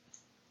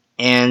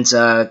 And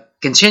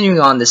continuing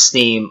on this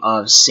theme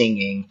of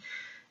singing,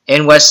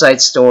 in West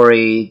Side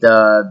Story,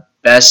 the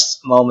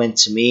best moment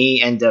to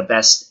me and the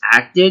best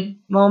acted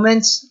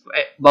moments,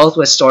 both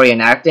with story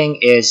and acting,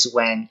 is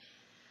when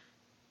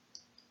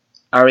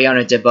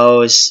Ariana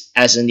DeBose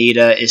as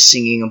Anita is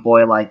singing A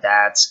Boy Like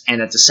That,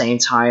 and at the same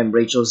time,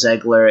 Rachel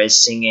Zegler is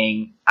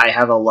singing I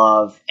Have a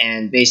Love,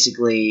 and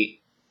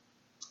basically,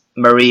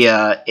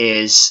 Maria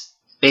is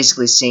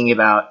basically singing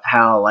about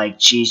how, like,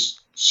 she's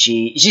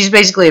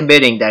basically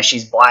admitting that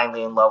she's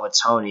blindly in love with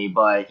Tony,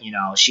 but,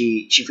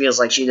 she feels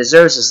like she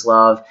deserves his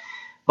love,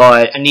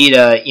 but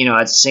Anita,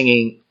 is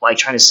singing, like,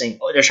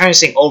 they're trying to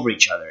sing over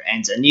each other,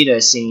 and Anita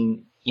is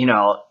singing,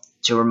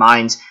 to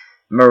remind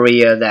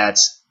Maria that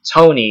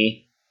Tony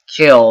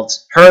killed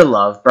her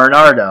love,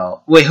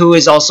 Bernardo, who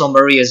is also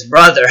Maria's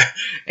brother.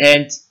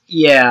 And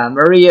yeah,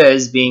 Maria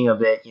is being a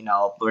bit,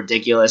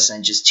 ridiculous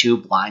and just too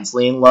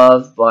blindly in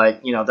love.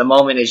 But, the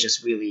moment is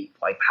just really,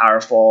 like,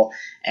 powerful.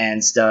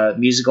 And the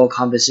musical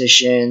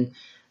composition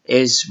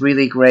is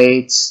really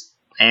great.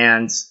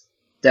 And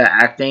the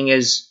acting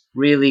is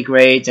really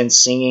great, and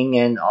singing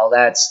and all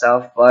that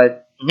stuff.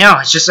 But no,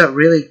 it's just a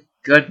really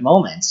good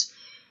moment.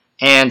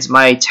 And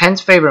my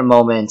 10th favorite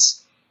moment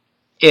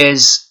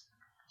is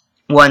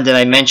one that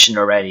I mentioned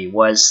already,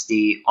 was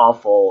the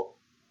awful,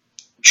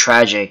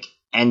 tragic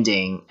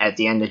ending at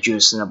the end of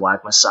Judas and the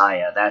Black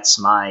Messiah. That's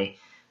my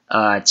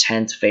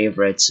 10th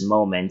favorite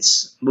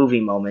movie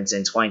moment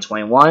in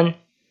 2021.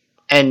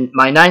 And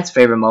my ninth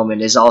favorite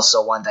moment is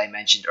also one that I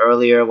mentioned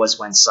earlier, was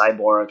when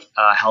Cyborg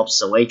helps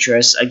the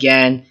waitress.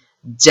 Again,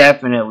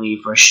 definitely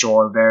for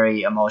sure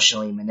very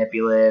emotionally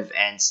manipulative,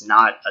 and it's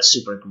not a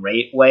super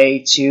great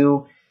way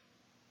to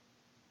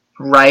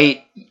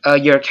write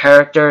your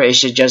character. It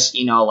should just,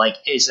 like,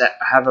 is that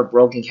have a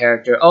broken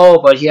character. Oh,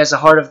 but he has a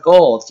heart of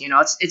gold.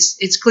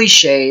 It's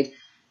cliched,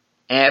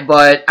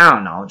 but I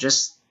don't know.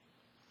 Just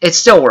it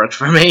still worked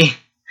for me.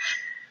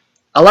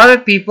 A lot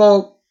of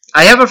people.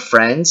 I have a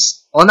friend.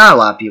 Well, not a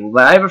lot of people,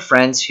 but I have a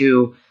friend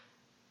who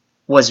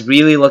was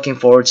really looking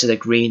forward to the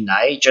Green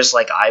Knight, just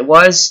like I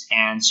was,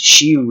 and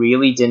she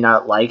really did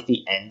not like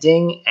the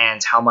ending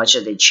and how much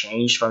they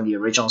changed from the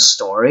original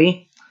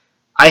story.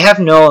 I have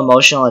no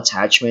emotional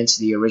attachment to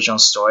the original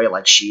story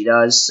like she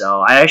does,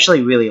 so I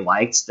actually really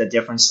liked the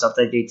different stuff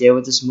that they did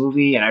with this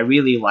movie, and I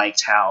really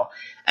liked how,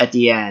 at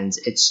the end,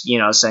 it's,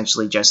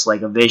 essentially just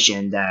like a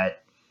vision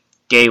that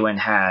Gawain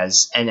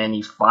has, and then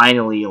he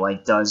finally,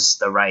 like, does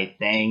the right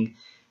thing,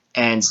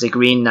 and the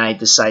Green Knight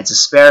decides to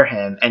spare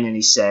him, and then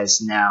he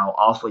says, now,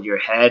 off with your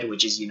head,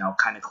 which is,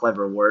 kind of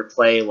clever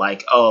wordplay,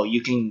 like, oh,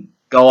 you can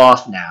go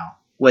off now.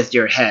 with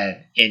your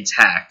head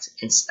intact.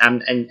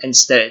 And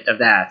instead of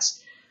that,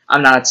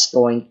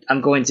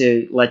 I'm going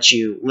to let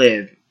you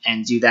live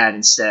and do that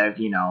instead of,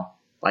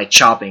 like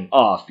chopping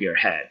off your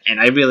head. And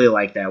I really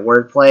like that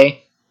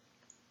wordplay.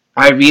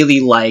 I really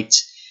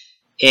liked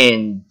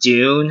in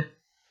Dune.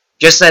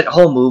 Just that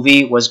whole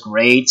movie was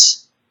great.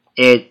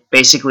 It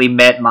basically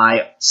met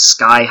my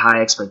sky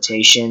high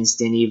expectations.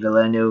 Denis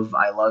Villeneuve,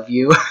 I love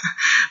you.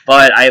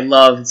 But I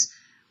loved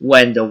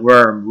when the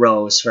worm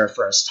rose for the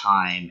first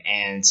time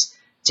and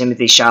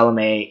Timothy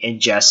Chalamet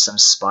ingests some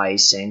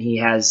spice and he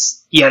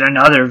has yet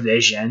another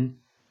vision.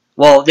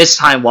 Well, this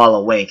time while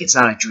awake. It's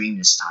not a dream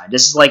this time.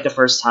 This is like the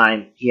first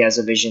time he has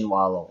a vision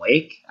while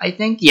awake, I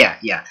think. Yeah,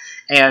 yeah.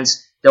 And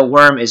the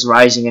worm is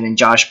rising and then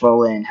Josh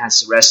Brolin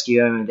has to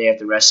rescue him and they have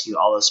to rescue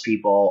all those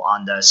people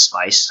on the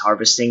spice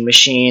harvesting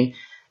machine.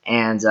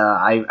 And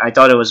I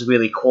thought it was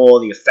really cool.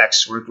 The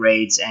effects were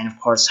great. And of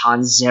course,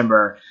 Hans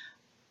Zimmer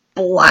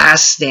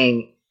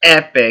blasting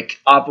epic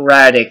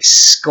operatic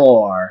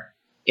score.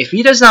 If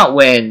he does not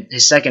win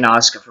his second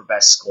Oscar for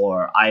best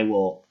score, I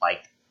will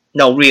like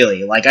no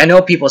really like I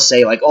know people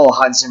say like oh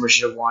Hans Zimmer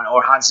should have won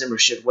or Hans Zimmer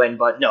should win,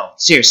 but no,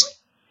 seriously.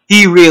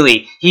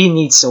 He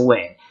needs to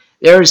win.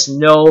 There is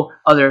no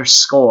other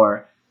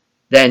score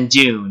than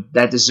Dune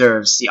that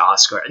deserves the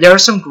Oscar. There are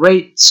some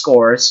great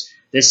scores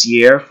this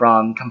year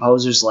from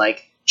composers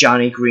like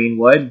Johnny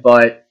Greenwood,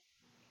 but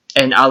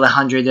and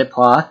Alejandro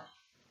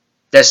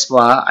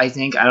Desplat, I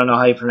think. I don't know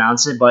how you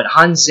pronounce it, but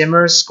Hans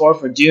Zimmer's score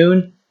for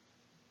Dune,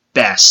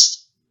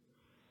 best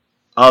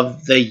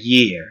of the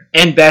year.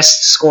 And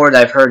best score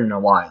that I've heard in a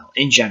while,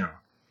 in general.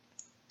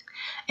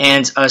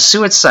 And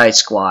Suicide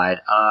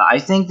Squad, I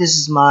think this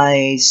is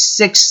my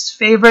sixth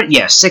favorite.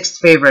 Yeah, sixth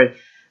favorite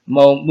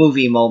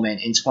movie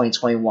moment in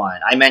 2021.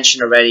 I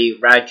mentioned already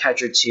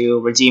Ratcatcher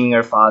 2, Redeeming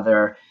Her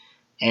Father,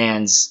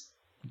 and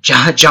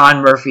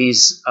John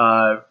Murphy's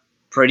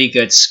pretty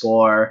good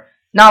score.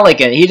 Not like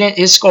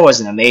his score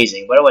wasn't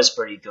amazing, but it was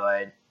pretty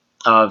good.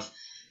 Of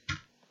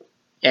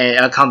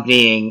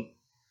accompanying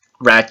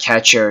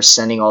Ratcatcher,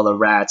 sending all the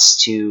rats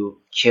to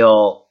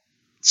kill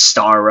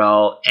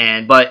Starro,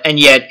 and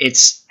yet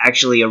it's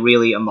actually a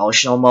really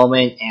emotional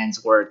moment, and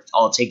we're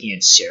all taking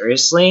it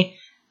seriously.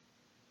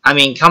 I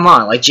mean, come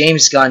on, like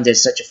James Gunn did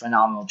such a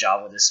phenomenal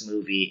job with this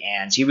movie,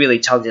 and he really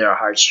tugged at our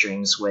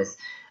heartstrings with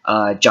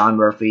John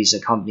Murphy's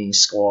accompanying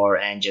score,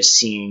 and just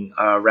seeing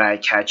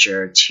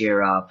Ratcatcher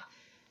tear up,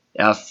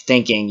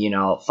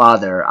 thinking,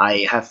 Father,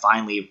 I have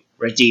finally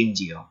redeemed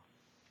you.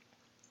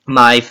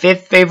 My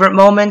fifth favorite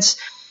moment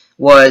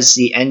is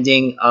the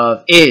ending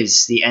of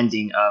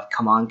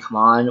Come On, Come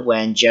On,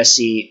 when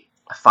Jesse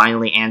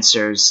finally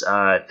answers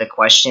the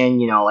question.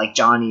 Like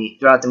Johnny,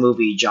 throughout the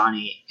movie,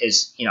 Johnny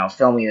is,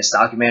 filming this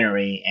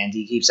documentary and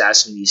he keeps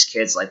asking these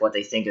kids like what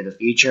they think of the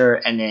future.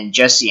 And then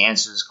Jesse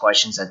answers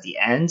questions at the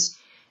end.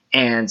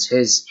 And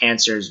his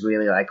answer is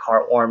really like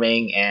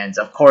heartwarming. And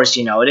of course,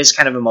 it is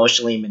kind of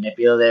emotionally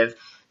manipulative,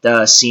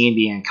 the scene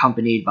being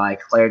accompanied by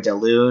Claire de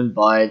Lune.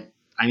 But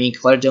I mean,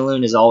 Claire de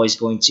Lune is always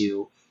going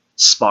to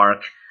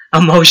spark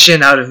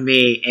emotion out of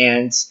me,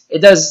 and it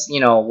does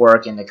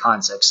work in the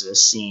context of the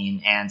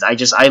scene. And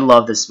I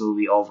love this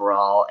movie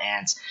overall,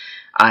 and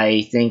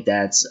I think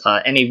that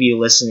any of you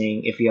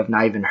listening, if you have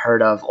not even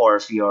heard of, or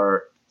if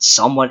you're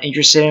somewhat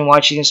interested in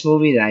watching this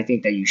movie, then I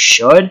think that you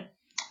should.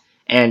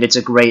 And it's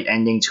a great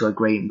ending to a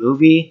great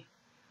movie.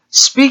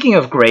 Speaking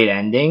of great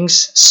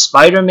endings,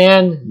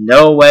 Spider-Man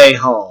No Way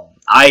Home.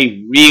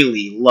 I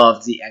really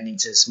loved the ending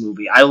to this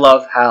movie. I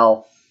love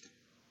how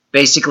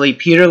basically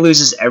Peter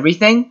loses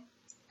everything,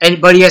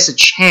 but he has a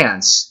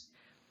chance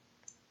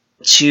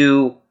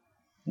to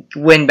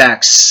win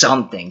back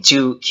something,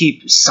 to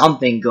keep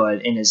something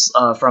good in his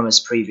from his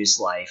previous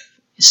life,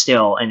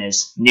 still in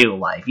his new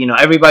life.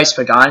 Everybody's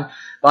forgotten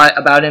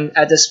about him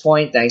at this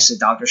point, thanks to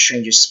Doctor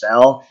Strange's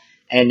spell.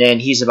 And then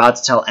he's about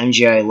to tell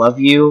MJ, "I love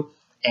you,"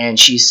 and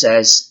she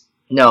says,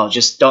 "No,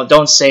 just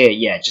don't say it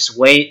yet. Just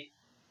wait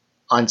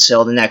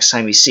until the next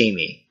time you see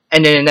me."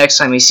 And then the next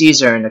time he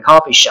sees her in the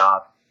coffee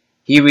shop,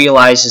 he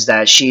realizes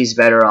that she's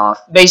better off.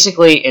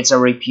 Basically, it's a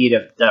repeat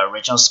of the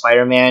original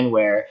Spider-Man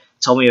where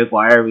Tobey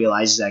Maguire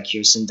realizes that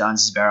Kirsten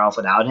Dunst is better off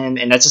without him.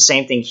 And that's the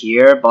same thing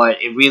here,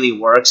 but it really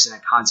works in the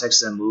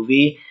context of the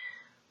movie.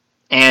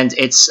 And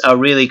it's a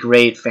really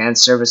great fan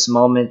service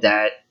moment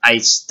that I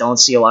don't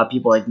see a lot of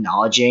people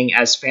acknowledging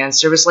as fan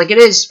service. Like, it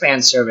is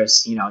fan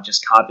service,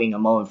 just copying a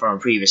moment from a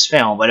previous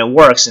film, but it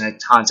works in the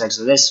context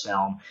of this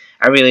film.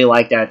 I really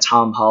like that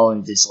Tom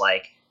Holland is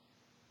like,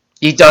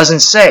 he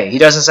doesn't say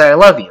I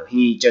love you.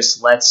 He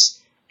just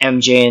lets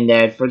MJ and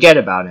Ned forget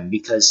about him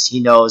because he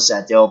knows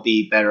that they'll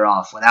be better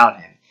off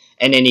without him.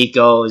 And then he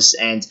goes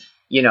and,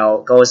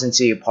 goes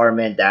into the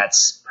apartment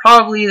that's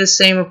probably the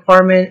same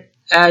apartment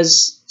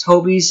as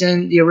Tobey's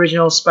in the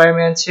original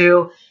Spider-Man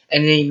 2.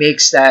 And then he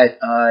makes that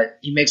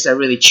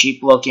really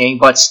cheap looking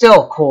but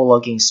still cool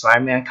looking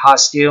Spider-Man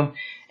costume.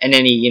 And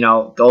then he,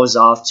 goes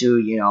off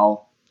to,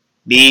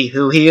 be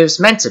who he is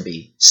meant to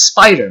be,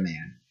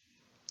 Spider-Man.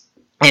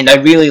 And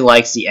I really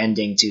liked the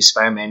ending to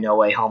Spider-Man No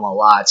Way Home a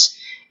lot.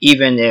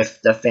 even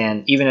if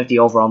the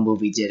overall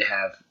movie did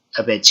have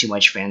a bit too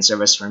much fan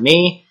service for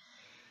me.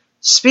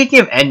 Speaking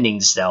of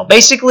endings, though,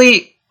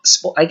 basically,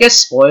 I guess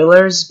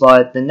spoilers,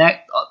 but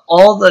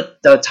all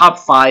the top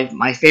five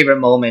my favorite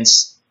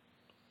moments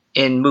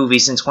in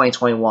movies in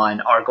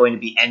 2021 are going to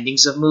be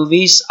endings of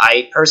movies.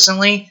 I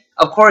personally,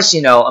 of course,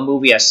 a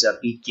movie has to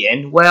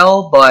begin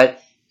well,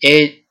 but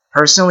it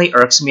personally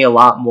irks me a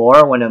lot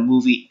more when a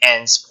movie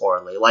ends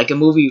poorly. Like a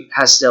movie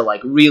has to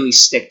like really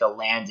stick the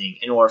landing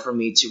in order for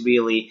me to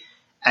really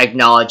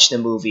acknowledge the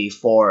movie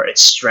for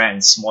its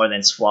strengths more than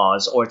its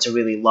flaws, or to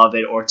really love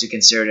it, or to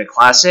consider it a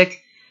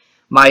classic.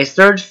 My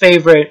third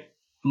favorite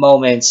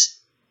moment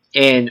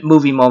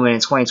movie moment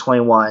in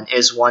 2021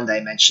 is one that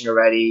I mentioned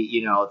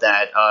already.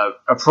 That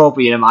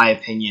appropriate in my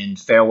opinion.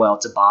 Farewell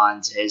to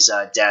Bond. His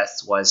death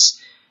was,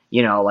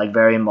 like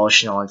very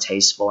emotional and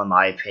tasteful in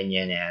my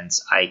opinion, and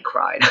I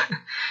cried.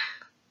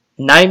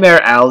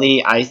 Nightmare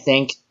Alley. I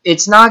think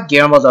it's not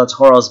Guillermo del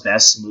Toro's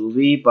best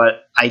movie,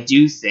 but I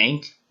do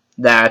think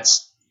that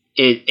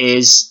it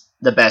is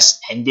the best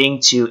ending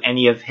to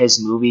any of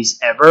his movies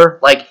ever.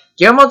 Like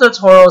Guillermo del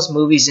Toro's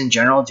movies in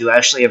general do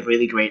actually have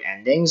really great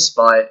endings,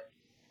 but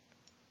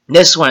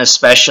this one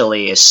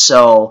especially is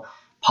so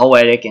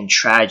poetic and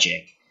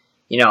tragic.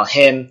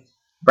 Him,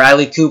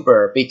 Bradley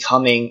Cooper,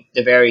 becoming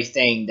the very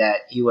thing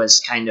that he was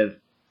kind of,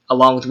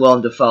 along with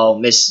Willem Dafoe,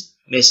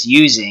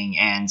 misusing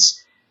and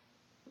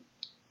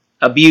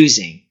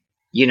abusing.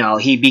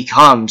 He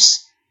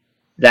becomes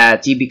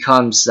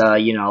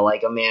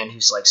like a man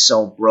who's like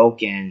so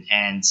broken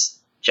and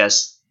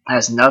just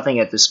has nothing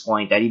at this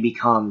point, that he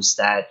becomes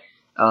that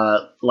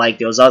like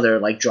those other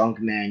like drunk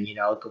men,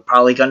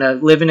 probably gonna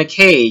live in a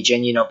cage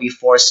and be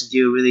forced to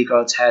do really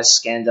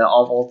grotesque and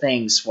awful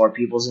things for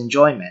people's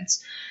enjoyment.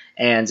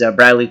 And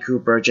Bradley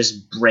Cooper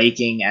just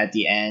breaking at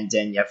the end,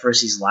 and at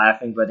first he's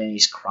laughing, but then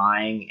he's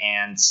crying,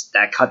 and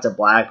that cut to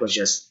black was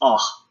just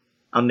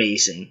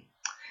amazing.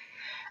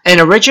 And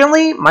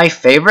originally, my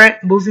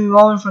favorite movie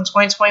moment from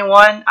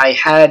 2021, I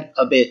had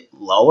a bit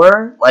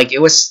lower. Like,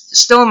 it was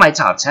still in my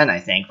top 10, I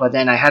think, but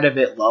then I had a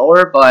bit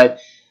lower. But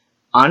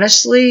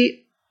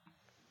honestly,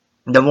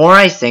 the more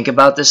I think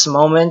about this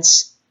moment,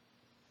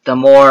 the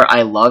more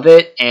I love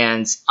it.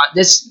 And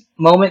this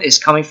moment is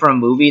coming from a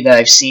movie that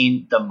I've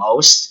seen the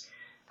most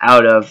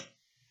out of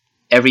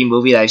every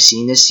movie that I've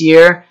seen this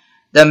year.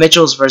 The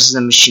Mitchells vs. the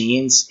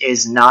Machines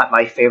is not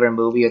my favorite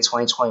movie of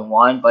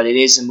 2021, but it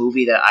is a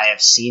movie that I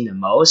have seen the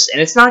most.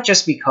 And it's not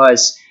just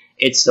because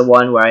it's the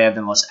one where I have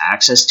the most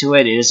access to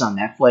it. It is on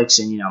Netflix,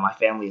 and my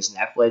family is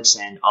Netflix,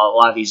 and a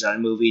lot of these other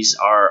movies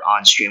are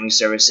on streaming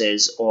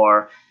services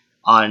or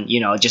on,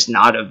 just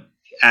not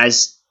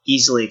as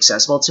easily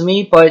accessible to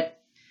me. But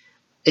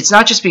it's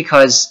not just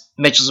because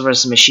Mitchells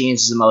vs.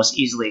 Machines is the most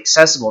easily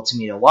accessible to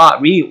me to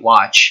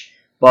rewatch,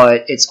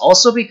 but it's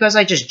also because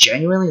I just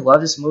genuinely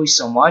love this movie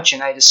so much,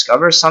 and I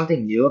discover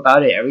something new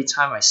about it every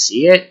time I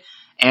see it,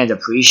 and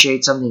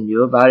appreciate something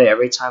new about it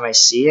every time I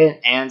see it.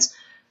 And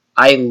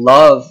I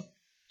love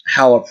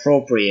how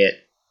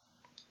appropriate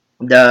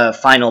the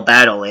final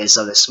battle is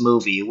of this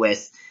movie,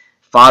 with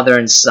father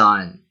and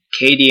son,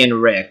 Katie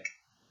and Rick,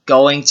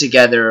 going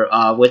together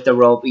with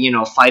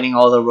the fighting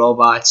all the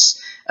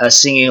robots,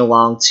 singing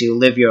along to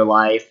 "Live Your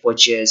Life,"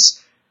 which is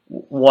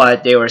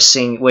what they were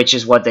singing, which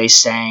is what they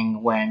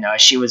sang when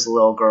she was a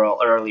little girl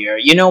earlier.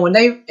 When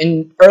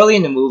early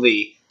in the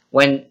movie,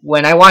 when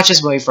I watched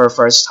this movie for the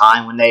first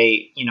time, when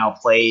they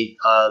played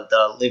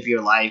the "Live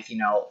Your Life"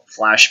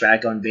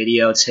 flashback on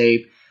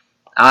videotape,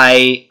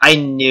 I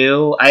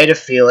knew, I had a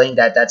feeling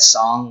that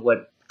song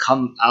would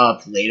come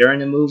up later in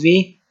the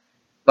movie,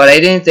 but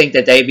I didn't think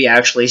that they'd be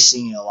actually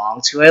singing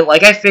along to it.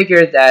 Like, I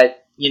figured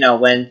that,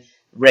 when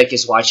Rick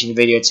is watching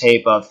the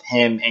videotape of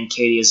him and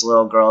Katie as a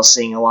little girl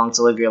singing along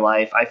to Live Your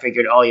Life, I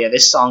figured, oh yeah,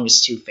 this song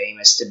is too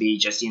famous to be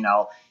just,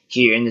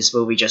 here in this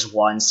movie just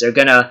once. They're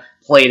gonna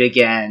play it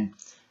again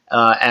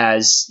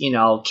as,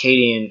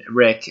 Katie and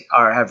Rick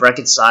have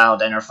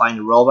reconciled and are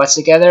finding robots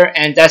together,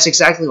 and that's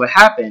exactly what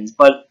happened.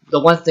 But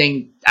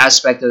the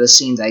aspect of the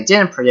scene that I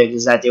didn't predict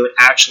is that they would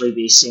actually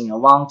be singing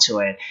along to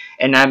it,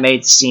 and that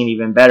made the scene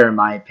even better in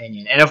my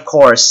opinion. And of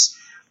course,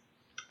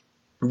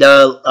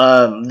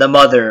 the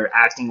mother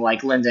acting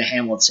like Linda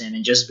Hamilton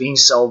and just being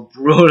so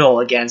brutal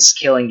against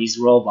killing these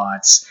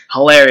robots,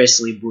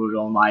 hilariously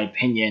brutal in my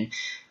opinion.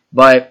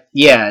 But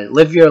yeah, the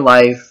Live Your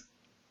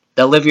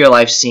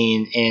Life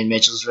scene in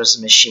Mitchells vs.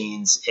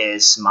 Machines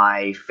is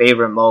my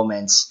favorite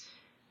moment,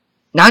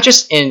 not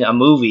just in a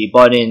movie,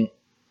 but in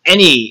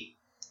any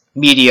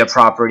media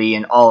property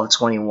in all of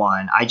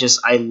 21.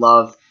 I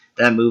love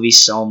that movie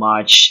so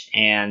much,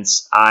 and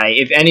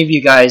if any of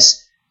you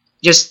guys,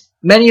 just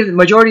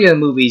majority of the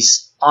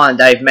movies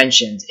that I've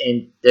mentioned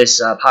in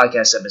this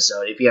podcast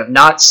episode, if you have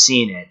not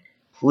seen it,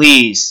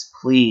 please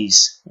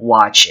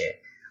watch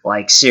it.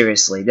 Like,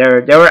 seriously,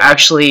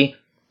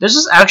 this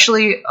is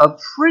actually a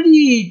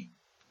pretty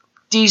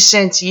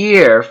decent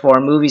year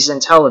for movies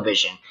and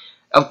television.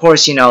 Of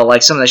course,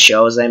 like some of the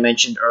shows I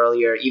mentioned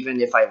earlier,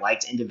 even if I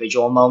liked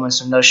individual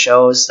moments from those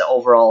shows, the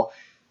overall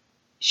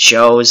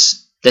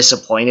shows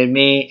disappointed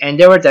me, and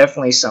there were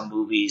definitely some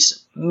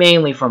movies,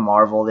 mainly from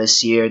Marvel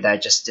this year,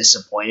 that just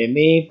disappointed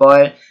me.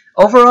 But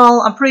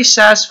overall, I'm pretty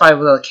satisfied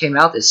with what came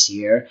out this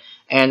year,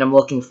 and I'm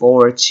looking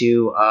forward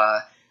to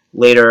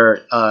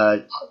later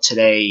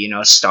today,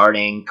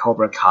 starting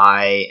Cobra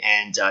Kai,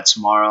 and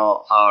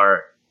tomorrow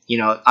or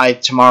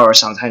tomorrow or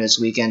sometime this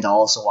weekend I'll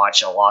also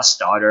watch A Lost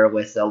Daughter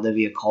with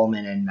Olivia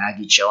Colman and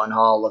Maggie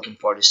Gyllenhaal. Looking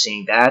forward to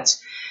seeing that.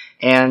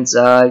 And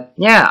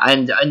yeah,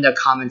 and in the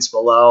comments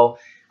below,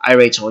 I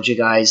already told you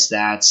guys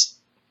that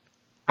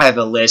I have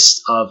a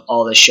list of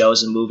all the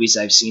shows and movies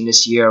I've seen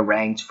this year,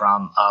 ranked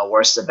from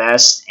worst to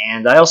best.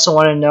 And I also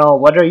want to know,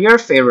 what are your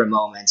favorite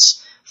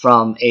moments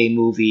from a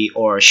movie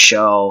or a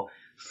show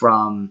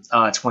from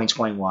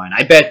 2021?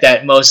 I bet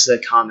that most of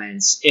the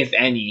comments, if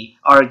any,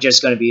 are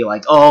just going to be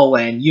like, oh,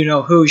 and you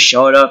know who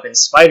showed up in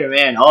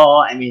Spider-Man. Oh,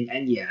 I mean,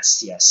 and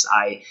yes,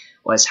 I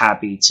was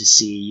happy to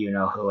see you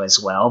know who as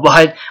well.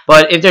 But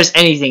if there's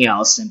anything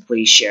else, then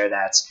please share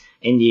that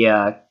in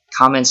the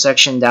comment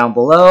section down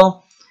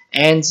below.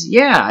 And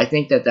yeah, I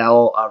think that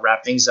will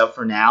wrap things up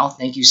for now.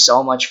 Thank you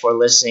so much for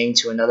listening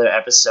to another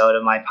episode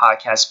of my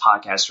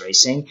podcast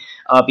Racing.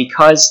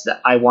 Because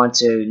I want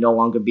to no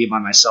longer be by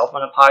myself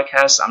on a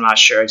podcast, I'm not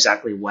sure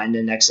exactly when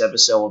the next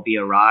episode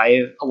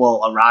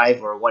will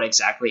arrive or what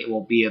exactly it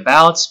will be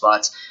about,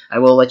 but I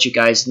will let you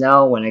guys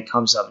know when it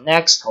comes up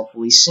next,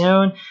 hopefully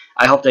soon.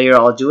 I hope that you're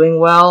all doing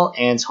well,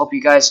 and hope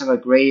you guys have a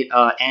great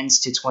end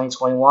to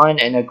 2021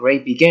 and a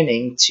great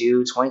beginning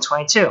to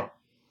 2022.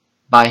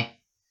 Bye.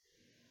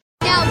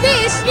 Now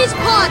this is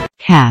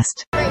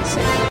Podcast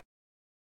Racing.